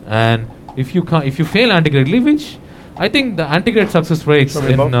approach, and if you fail antegrade leavage, I think the antegrade success rates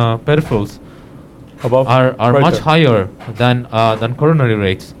in peripherals are much higher than coronary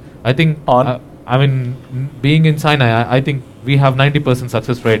rates. I think, I mean, being in Sinai, I think we have 90%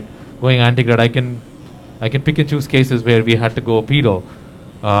 success rate going antegrade. I can pick and choose cases where we had to go pedal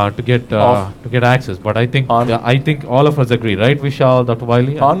to get access. But I think all of us agree, right, Vishal, Dr.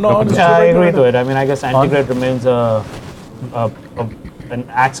 Wiley? Yeah, I agree to it. I mean, I guess antegrade remains an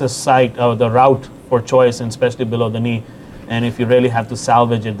access site, the route for choice, and especially below the knee. And if you really have to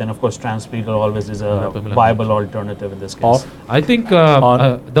salvage it, then of course transpedal always is a viable alternative in this case. I think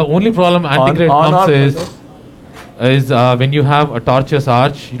the only problem antegrade comes is when you have a tortuous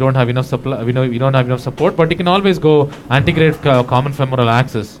arch, you don't have enough supply. You don't have enough support, but you can always go antegrade common femoral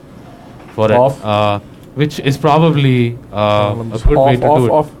access for it, which is probably a good way to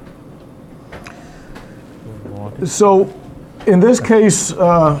do it. So, in this case,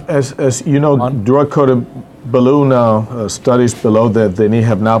 as you know, drug-coated balloon studies below the knee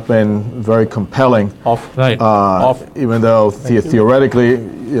have not been very compelling. Even though theoretically,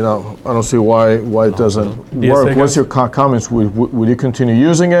 you know, I don't see why it doesn't work. What's your comments? Would you continue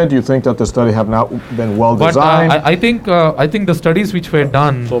using it? Do you think that the study have not been well designed? But I think the studies which were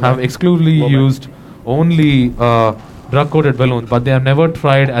done have exclusively used only drug-coated balloons, but they have never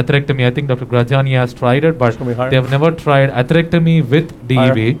tried athrectomy. I think Dr. Graziani has tried it, but they have never tried athrectomy with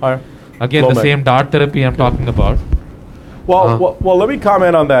DEB. Again, the same dart therapy I'm talking about. Well, let me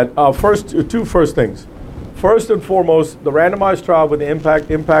comment on that. Two first things. First and foremost, the randomized trial with the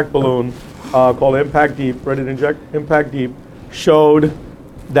impact balloon called Impact Deep, ready to inject Impact Deep, showed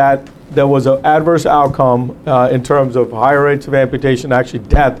that there was an adverse outcome in terms of higher rates of amputation, actually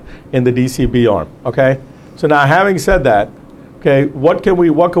death in the DCB arm. Okay? So now having said that, Okay, what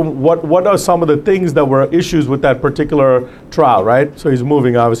are some of the things that were issues with that particular trial, right? So he's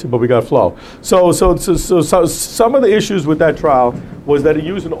moving obviously, but we got flow. So some of the issues with that trial was that it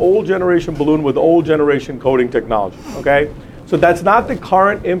used an old generation balloon with old generation coating technology, okay? So that's not the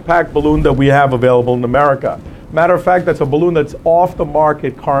current impact balloon that we have available in America. Matter of fact, that's a balloon that's off the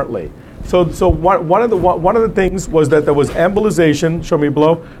market currently. So one of the things was that there was embolization, show me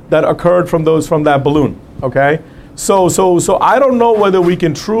below, that occurred from that balloon, okay? So I don't know whether we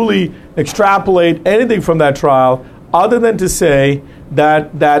can truly extrapolate anything from that trial other than to say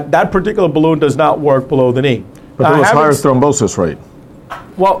that particular balloon does not work below the knee. But there was higher thrombosis rate.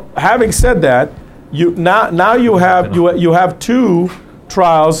 Well, having said that, you have two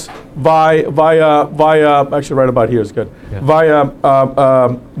trials via actually right about here is good. Yeah. Via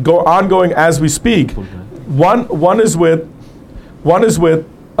ongoing as we speak. One is with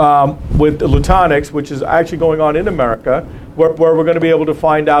Lutonix, which is actually going on in America, where we're going to be able to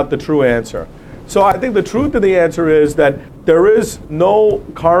find out the true answer. So I think the truth of the answer is that there is no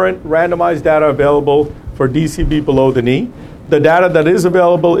current randomized data available for DCB below the knee. The data that is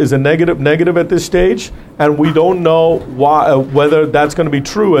available is a negative at this stage, and we don't know whether that's going to be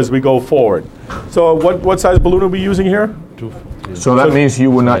true as we go forward. So what size balloon are we using here? So that means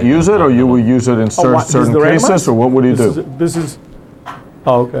you will not use it, or you will use it in certain cases, or what would you do? This is,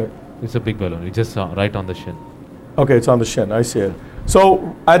 oh, okay. It's a big balloon. It's just right on the shin. Okay, it's on the shin. I see it.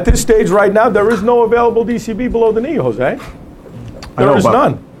 So at this stage right now, there is no available DCB below the knee, Jose. There is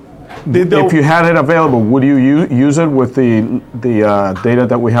none. If you had it available, would you use it with the data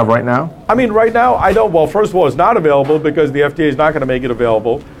that we have right now? I mean, right now, I don't. Well, first of all, it's not available because the FDA is not going to make it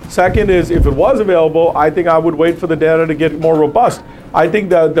available. Second is, if it was available, I think I would wait for the data to get more robust. I think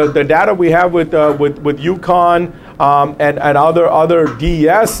the data we have with UConn and other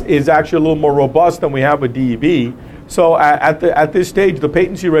DES is actually a little more robust than we have with DEB. So at this stage, the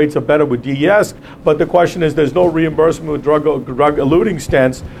patency rates are better with DES, but the question is there's no reimbursement with drug-eluting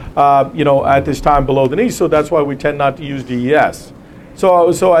stents, at this time below the knee. So that's why we tend not to use DES.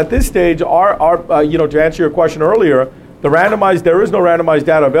 So at this stage, to answer your question earlier, there is no randomized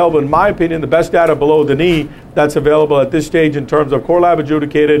data available. In my opinion, the best data below the knee that's available at this stage in terms of core lab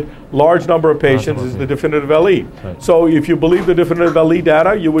adjudicated, large number of patients is the definitive LE. Right. So if you believe the definitive LE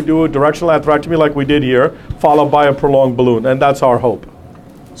data, you would do a directional athrectomy like we did here, followed by a prolonged balloon, and that's our hope.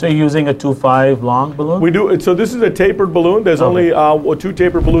 So you're using a 2.5 long balloon? We do. So this is a tapered balloon. There's only two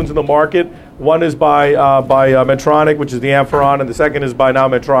tapered balloons in the market. One is by Medtronic, which is the Ampheron, and the second is by now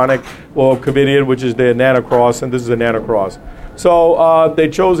Medtronic, or Covidien, which is the Nanocross, and this is a Nanocross. So they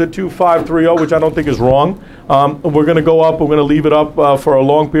chose a 2530, which I don't think is wrong. We're going to go up. We're going to leave it up for a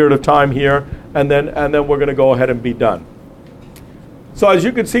long period of time here, and then we're going to go ahead and be done. So as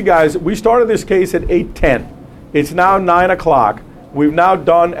you can see, guys, we started this case at 8:10. It's now 9 o'clock. We've now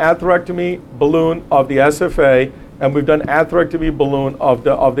done atherectomy balloon of the SFA, and we've done atherectomy balloon of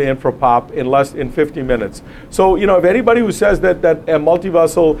the infrapop in 50 minutes. So, if anybody who says that a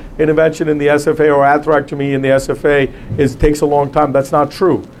multivessel intervention in the SFA or atherectomy in the SFA takes a long time, that's not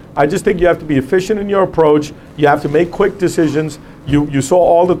true. I just think you have to be efficient in your approach. You have to make quick decisions. You saw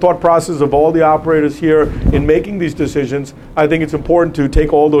all the thought process of all the operators here in making these decisions. I think it's important to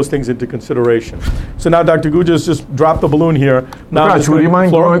take all those things into consideration. So now Dr. Gujas just dropped the balloon here. Now, Raj, would you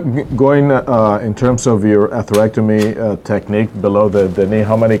mind going in terms of your atherectomy technique below the knee?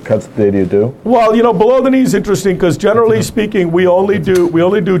 How many cuts did you do? Well, below the knee is interesting because generally speaking, we only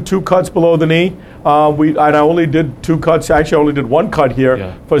do 2 cuts below the knee. I only did 2 cuts. Actually, I only did 1 cut here.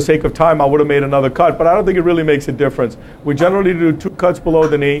 Yeah. For the sake of time, I would have made another cut, but I don't think it really makes a difference. We generally do 2 cuts below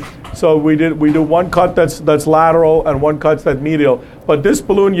the knee. So we do 1 cut that's lateral and 1 cut that's medial. But this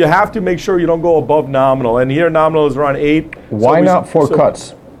balloon, you have to make sure you don't go above nominal. And here nominal is around 8. Why not 4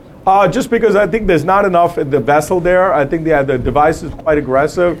 cuts? Just because I think there's not enough in the vessel there. I think the device is quite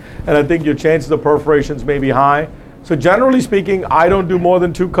aggressive, and I think your chances of perforations may be high. So generally speaking, I don't do more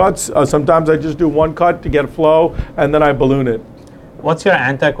than 2 cuts. Sometimes I just do 1 cut to get flow, and then I balloon it. What's your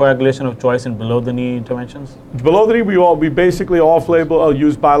anticoagulation of choice in below the knee interventions? Below the knee, we basically off-label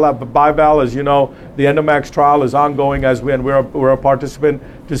use bivalve. As you know, the EndoMax trial is ongoing and we're a participant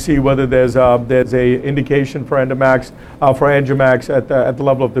to see whether there's a indication for EndoMax for Angiomax at the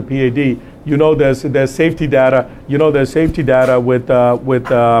level of the PAD. There's safety data. There's safety data with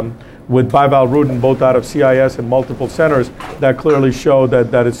bivalve both out of CIS and multiple centers that clearly show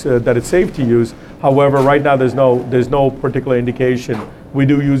that it's safe to use. However, right now there's no particular indication. We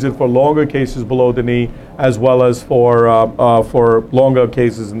do use it for longer cases below the knee as well as for longer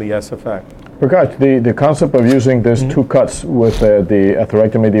cases in the SFA. Prakash, the concept of using these 2 cuts with the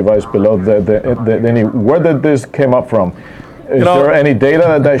atherectomy device below the knee, where did this came up from? Is there any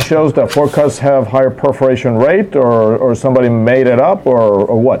data that shows that 4 cuts have higher perforation rate, or somebody made it up, or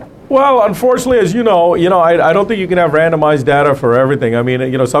what? Well, unfortunately, as you know, I don't think you can have randomized data for everything. I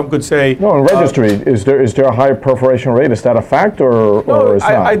mean, some could say no. In registry, is there a higher perforation rate? Is that a fact, or it's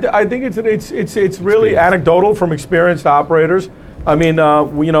not? I think it's really anecdotal from experienced operators. I mean, in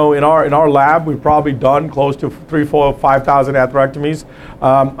our lab, we've probably done close to 3,000, 4,000, 5,000 atherectomies.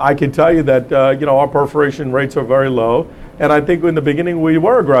 I can tell you that our perforation rates are very low, and I think in the beginning we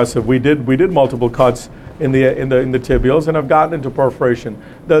were aggressive. We did multiple cuts in the tibials and have gotten into perforation.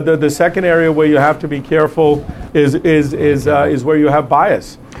 The second area where you have to be careful is where you have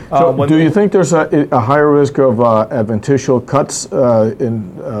bias. So do you think there's a higher risk of adventitial cuts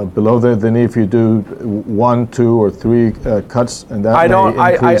below the knee if you do 1, 2, or 3 cuts, and that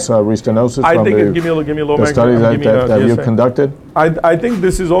may increase restenosis? I think give me a little the study that you conducted. I think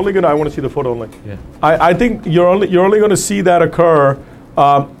this is only going to. I want to see the foot only. Yeah. I think you're only going to see that occur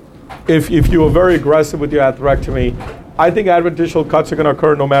if you are very aggressive with your atherectomy. I think adventitial cuts are going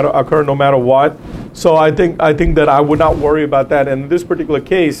to occur no matter what. So I think that I would not worry about that. And in this particular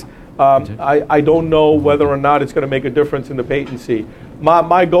case, I don't know whether or not it's going to make a difference in the patency.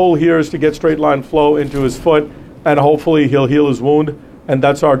 My goal here is to get straight line flow into his foot, and hopefully he'll heal his wound. And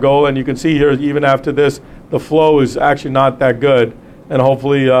that's our goal. And you can see here, even after this, the flow is actually not that good. And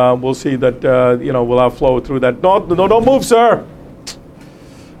hopefully we'll see that we'll have flow through that. No, don't move, sir.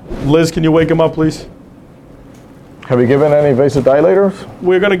 Liz, can you wake him up, please? Have you given any vasodilators?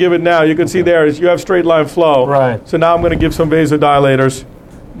 We're going to give it now. You can see there is you have straight line flow. Right. So now I'm going to give some vasodilators.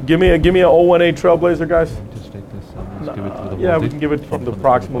 Give me an 018 Trailblazer, guys. Just take this and just give it through the yeah, we can give it from the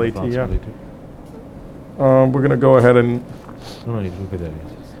proximal AT. Yeah. We're going to go ahead and. No, you look at that.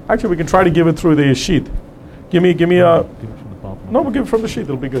 Actually, we can try to give it through the sheath. Give me a. Give it from the top. No, we'll give it from the sheath.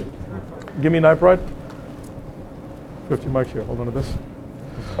 It'll be good. Give me a NIPRide. 50 mics here. Hold on to this.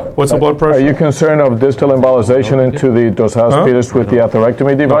 What's the blood pressure? Are you concerned of distal embolization into the dorsalis pedis with the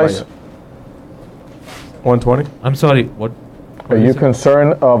atherectomy device? 120. I'm sorry. What? Are you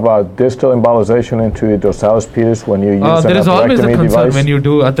concerned of distal embolization into the dorsalis pedis when you use an atherectomy device? There is always a concern when you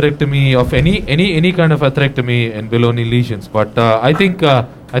do atherectomy of any kind of atherectomy in below knee lesions. But I'm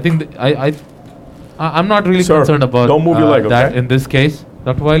not really concerned about don't move your leg, that okay? in this case,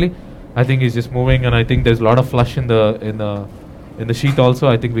 Dr. Wiley. I think he's just moving, and I think there's a lot of flush in the sheath also.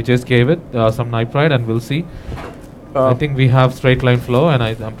 I think we just gave it some nipride, and we'll see. I think we have straight line flow, and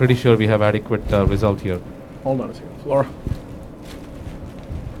I'm pretty sure we have adequate result here. Hold on a second, Flora.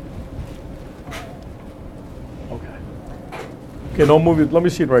 Okay, don't move it. Let me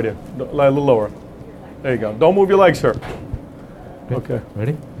see it right here. A little lower. There you go. Don't move your legs, sir. Okay.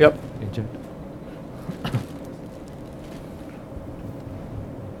 Ready? Yep. Inject.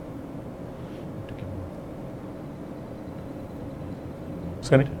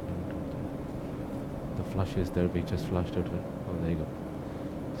 Skinny? The flush is there. We just flushed it. Oh, there you go.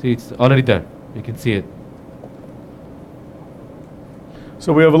 See, it's already there. You can see it.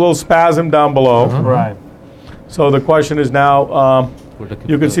 So we have a little spasm down below. Right. So the question is now,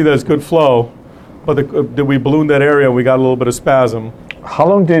 you can see there's good flow, but did we balloon that area? We got a little bit of spasm. How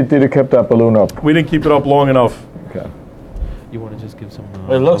long did you keep that balloon up? We didn't keep it up long enough. Okay. You want to just give some...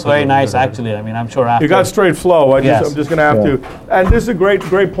 Well, it looks very nice, actually. I mean, I'm sure after... You got straight flow. I'm just going to have Yeah. to... And this is a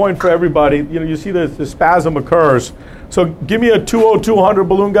great point for everybody. You know, you see the spasm occurs. So give me a 20200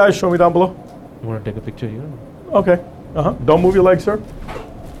 balloon, guys. Show me down below. You want to take a picture here? Okay. Don't move your legs, sir.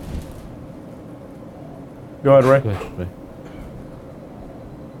 Go ahead, Ray. Go ahead, Ray.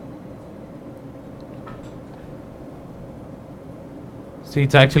 See,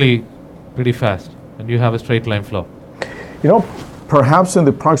 it's actually pretty fast, and you have a straight line flow. You know, perhaps in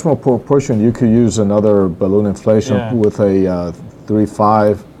the proximal portion, you could use another balloon inflation with a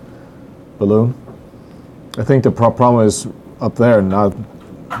 3.5 balloon. I think the problem is up there, not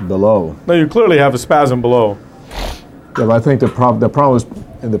below. No, you clearly have a spasm below. Yeah, but I think the problem is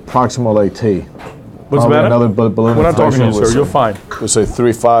in the proximal AT. What's the matter? Another balloon We're not talking to you, inflation sir. You're fine. Let's say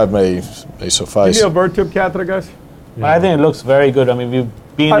 3.5 may suffice. Give me a vert tip catheter, guys. I think it looks very good. I mean, we've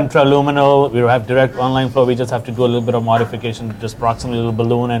been intraluminal. We have direct online flow. We just have to do a little bit of modification, just proximal little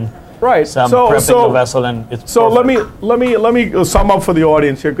balloon and some prepping the vessel, and it's so perfect. let me sum up for the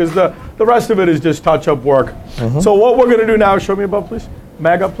audience here, because the rest of it is just touch-up work. So what we're going to do now, show me above, please.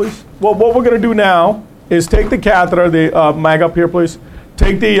 Mag up, please. Well, what we're going to do now is take the catheter, the mag up here, please.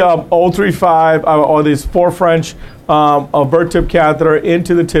 Take the 035 or this 4 French vert tip catheter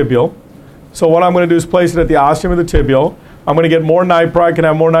into the tibial. So what I'm going to do is place it at the ostium of the tibial. I'm going to get more nipride. Can I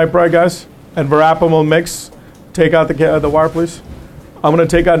have more nipride, guys? And verapamil mix. Take out the wire, please. I'm going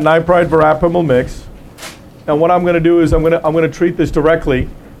to take out nipride verapamil mix. And what I'm going to do is I'm going to treat this directly,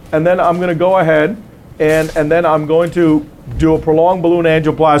 and then I'm going to go ahead and then I'm going to do a prolonged balloon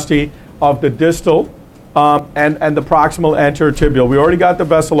angioplasty of the distal and the proximal anterior tibial. We already got the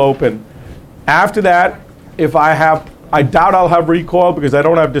vessel open. After that, if I doubt I'll have recoil because I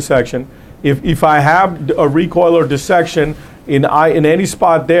don't have dissection. If I have a recoil or dissection in any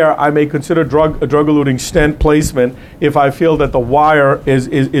spot there, I may consider a drug-eluting stent placement if I feel that the wire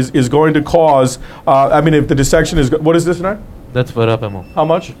is going to cause, if the dissection is, what is this now? That's for FMO. How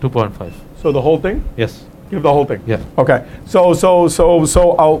much? 2.5. So the whole thing? Yes. Give the whole thing? Yeah. Okay. So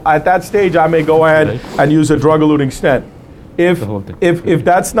at that stage, I may go ahead and use a drug-eluting stent. If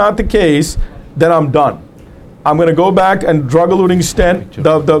that's not the case, then I'm done. I'm going to go back and drug-eluting stent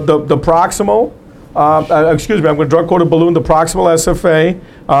the proximal. I'm going to drug-coated balloon the proximal SFA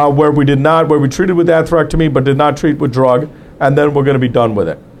where we treated with athrectomy but did not treat with drug, and then we're going to be done with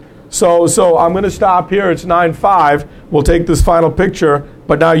it. So I'm going to stop here. It's 9:05. We'll take this final picture,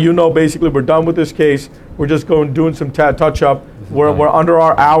 but now basically we're done with this case. We're just doing some touch-up. We're under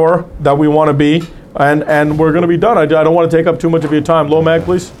our hour that we want to be, and we're going to be done. I don't want to take up too much of your time. Low mag,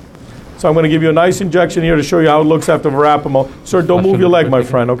 please. So I'm going to give you a nice injection here to show you how it looks after verapamil. Sir, don't move your leg, my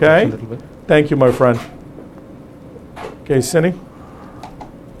friend, okay? Thank you, my friend. Okay, Cindy.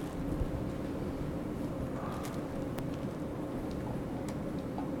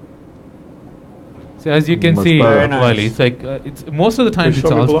 So as you can see, Wiley, it's like it's most of the time it's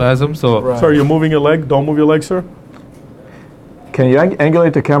all spasm. So, Sorry, you're moving your leg. Don't move your leg, sir. Can you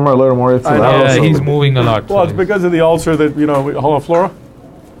angulate the camera a little more? Yeah, he's moving a lot. Well, it's because of the ulcer that hold on, Flora.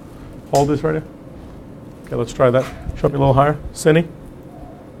 Hold this right here. Okay, let's try that. Show me a little higher. Cindy.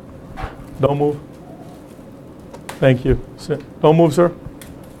 Don't move. Thank you. Don't move, sir.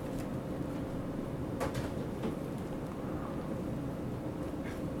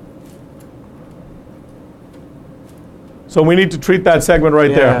 So we need to treat that segment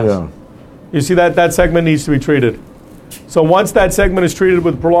right there. Yeah. You see that segment needs to be treated. So once that segment is treated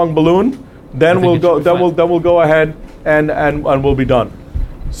with prolonged balloon, then we'll go ahead and we'll be done.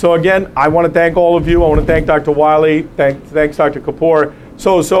 So again, I want to thank all of you. I want to thank Dr. Wiley. Thanks Dr. Kapoor.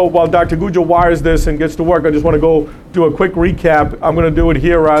 So while Dr. Guja wires this and gets to work, I just want to go do a quick recap. I'm going to do it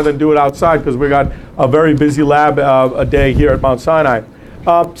here rather than do it outside because we got a very busy lab a day here at Mount Sinai.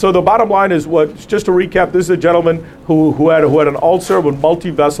 So the bottom line is, just to recap, this is a gentleman who had an ulcer with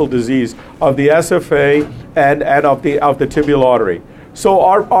multi-vessel disease of the SFA and of the tibial artery. So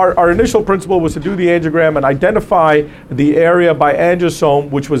our initial principle was to do the angiogram and identify the area by angiosome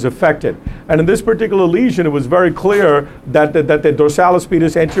which was affected. And in this particular lesion, it was very clear that the dorsalis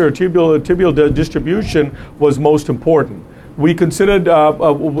pedis anterior tibial distribution was most important. We considered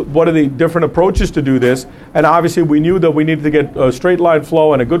what are the different approaches to do this, and obviously we knew that we needed to get a straight line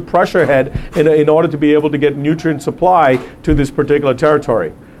flow and a good pressure head in order to be able to get nutrient supply to this particular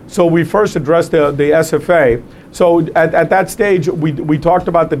territory. So we first addressed the SFA. So at that stage, we talked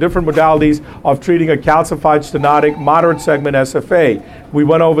about the different modalities of treating a calcified stenotic moderate segment SFA. We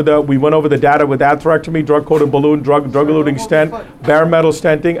went over the data with athrectomy, drug-coated balloon, drug-eluting stent, bare metal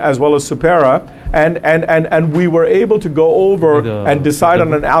stenting, as well as Supera, and we were able to go over and decide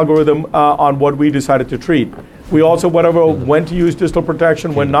on an algorithm on what we decided to treat. We also went over when to use distal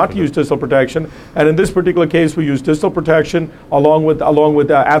protection, when not to use distal protection, and in this particular case, we used distal protection along with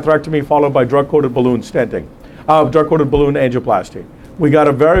athrectomy followed by drug-coated balloon stenting, drug-coated balloon angioplasty. We got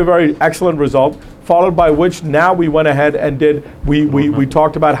a very, very excellent result, followed by which now we went ahead and we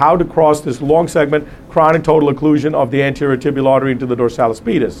talked about how to cross this long segment chronic total occlusion of the anterior tibial artery into the dorsalis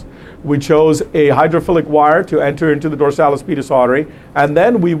pedis. We chose a hydrophilic wire to enter into the dorsalis pedis artery, and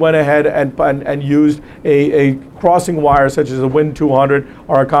then we went ahead and used a crossing wire such as a WIN 200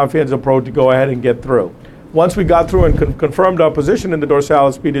 or a Confianza Pro to go ahead and get through. Once we got through and confirmed our position in the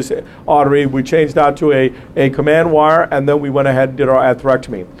dorsalis pedis artery, we changed that to a command wire, and then we went ahead and did our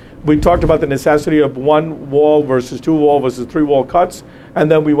athrectomy. We talked about the necessity of 1 wall versus 2 wall versus 3 wall cuts, and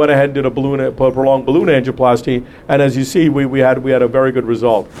then we went ahead and did a prolonged balloon angioplasty, and as you see, we had a very good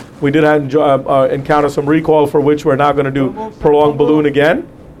result. We did encounter some recoil, for which we're now going to do prolonged balloon again,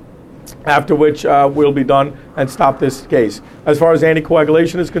 after which we'll be done and stop this case. As far as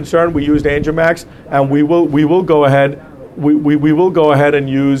anticoagulation is concerned, we used Angiomax, and we will go ahead and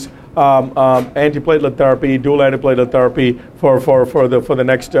use antiplatelet therapy, dual antiplatelet therapy for the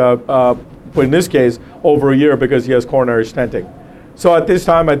next in this case over a year, because he has coronary stenting. So at this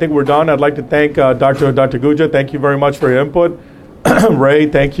time, I think we're done. I'd like to thank Dr. Guja. Thank you very much for your input. Ray,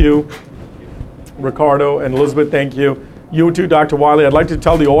 thank you. Ricardo and Elizabeth, thank you. you too, Dr. Wiley. I'd like to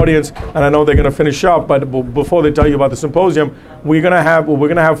tell the audience, and I know they're going to finish up, but before they tell you about the symposium, we're going to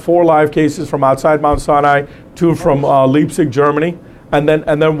have 4 live cases from outside Mount Sinai, 2 from Leipzig, Germany, and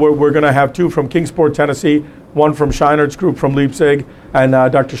then we're going to have 2 from Kingsport, Tennessee, 1 from Scheinert's group from Leipzig, and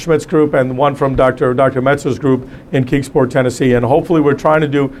Dr. Schmidt's group, and 1 from Dr. Metzer's group in Kingsport, Tennessee. And hopefully we're trying to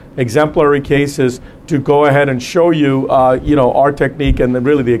do exemplary cases to go ahead and show you, our technique and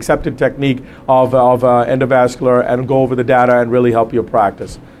really the accepted technique of endovascular, and go over the data and really help your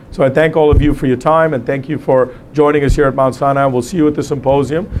practice. So I thank all of you for your time, and thank you for joining us here at Mount Sinai. We'll see you at the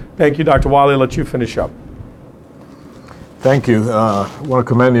symposium. Thank you, Dr. Wiley. I'll let you finish up. Thank you. I want to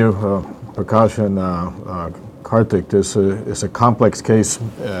commend you, Prakash and Karthik. This is a complex case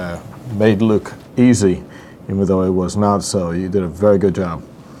made look easy, even though it was not. So you did a very good job.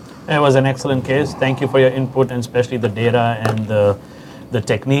 It was an excellent case. Thank you for your input, and especially the data and the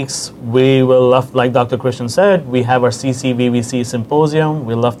techniques. We will love, like Dr. Christian said, we have our CCVVC symposium.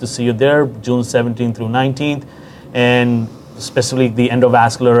 We'll love to see you there, June 17th through 19th, and specifically the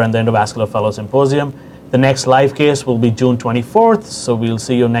endovascular and the endovascular fellow symposium. The next live case will be June 24th, so we'll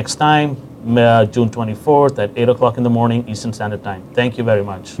see you next time, June 24th at 8 o'clock in the morning, Eastern Standard Time. Thank you very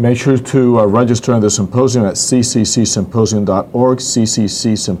much. Make sure to register on the symposium at cccsymposium.org,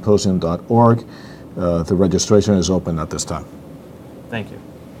 cccsymposium.org. The registration is open at this time. Thank you.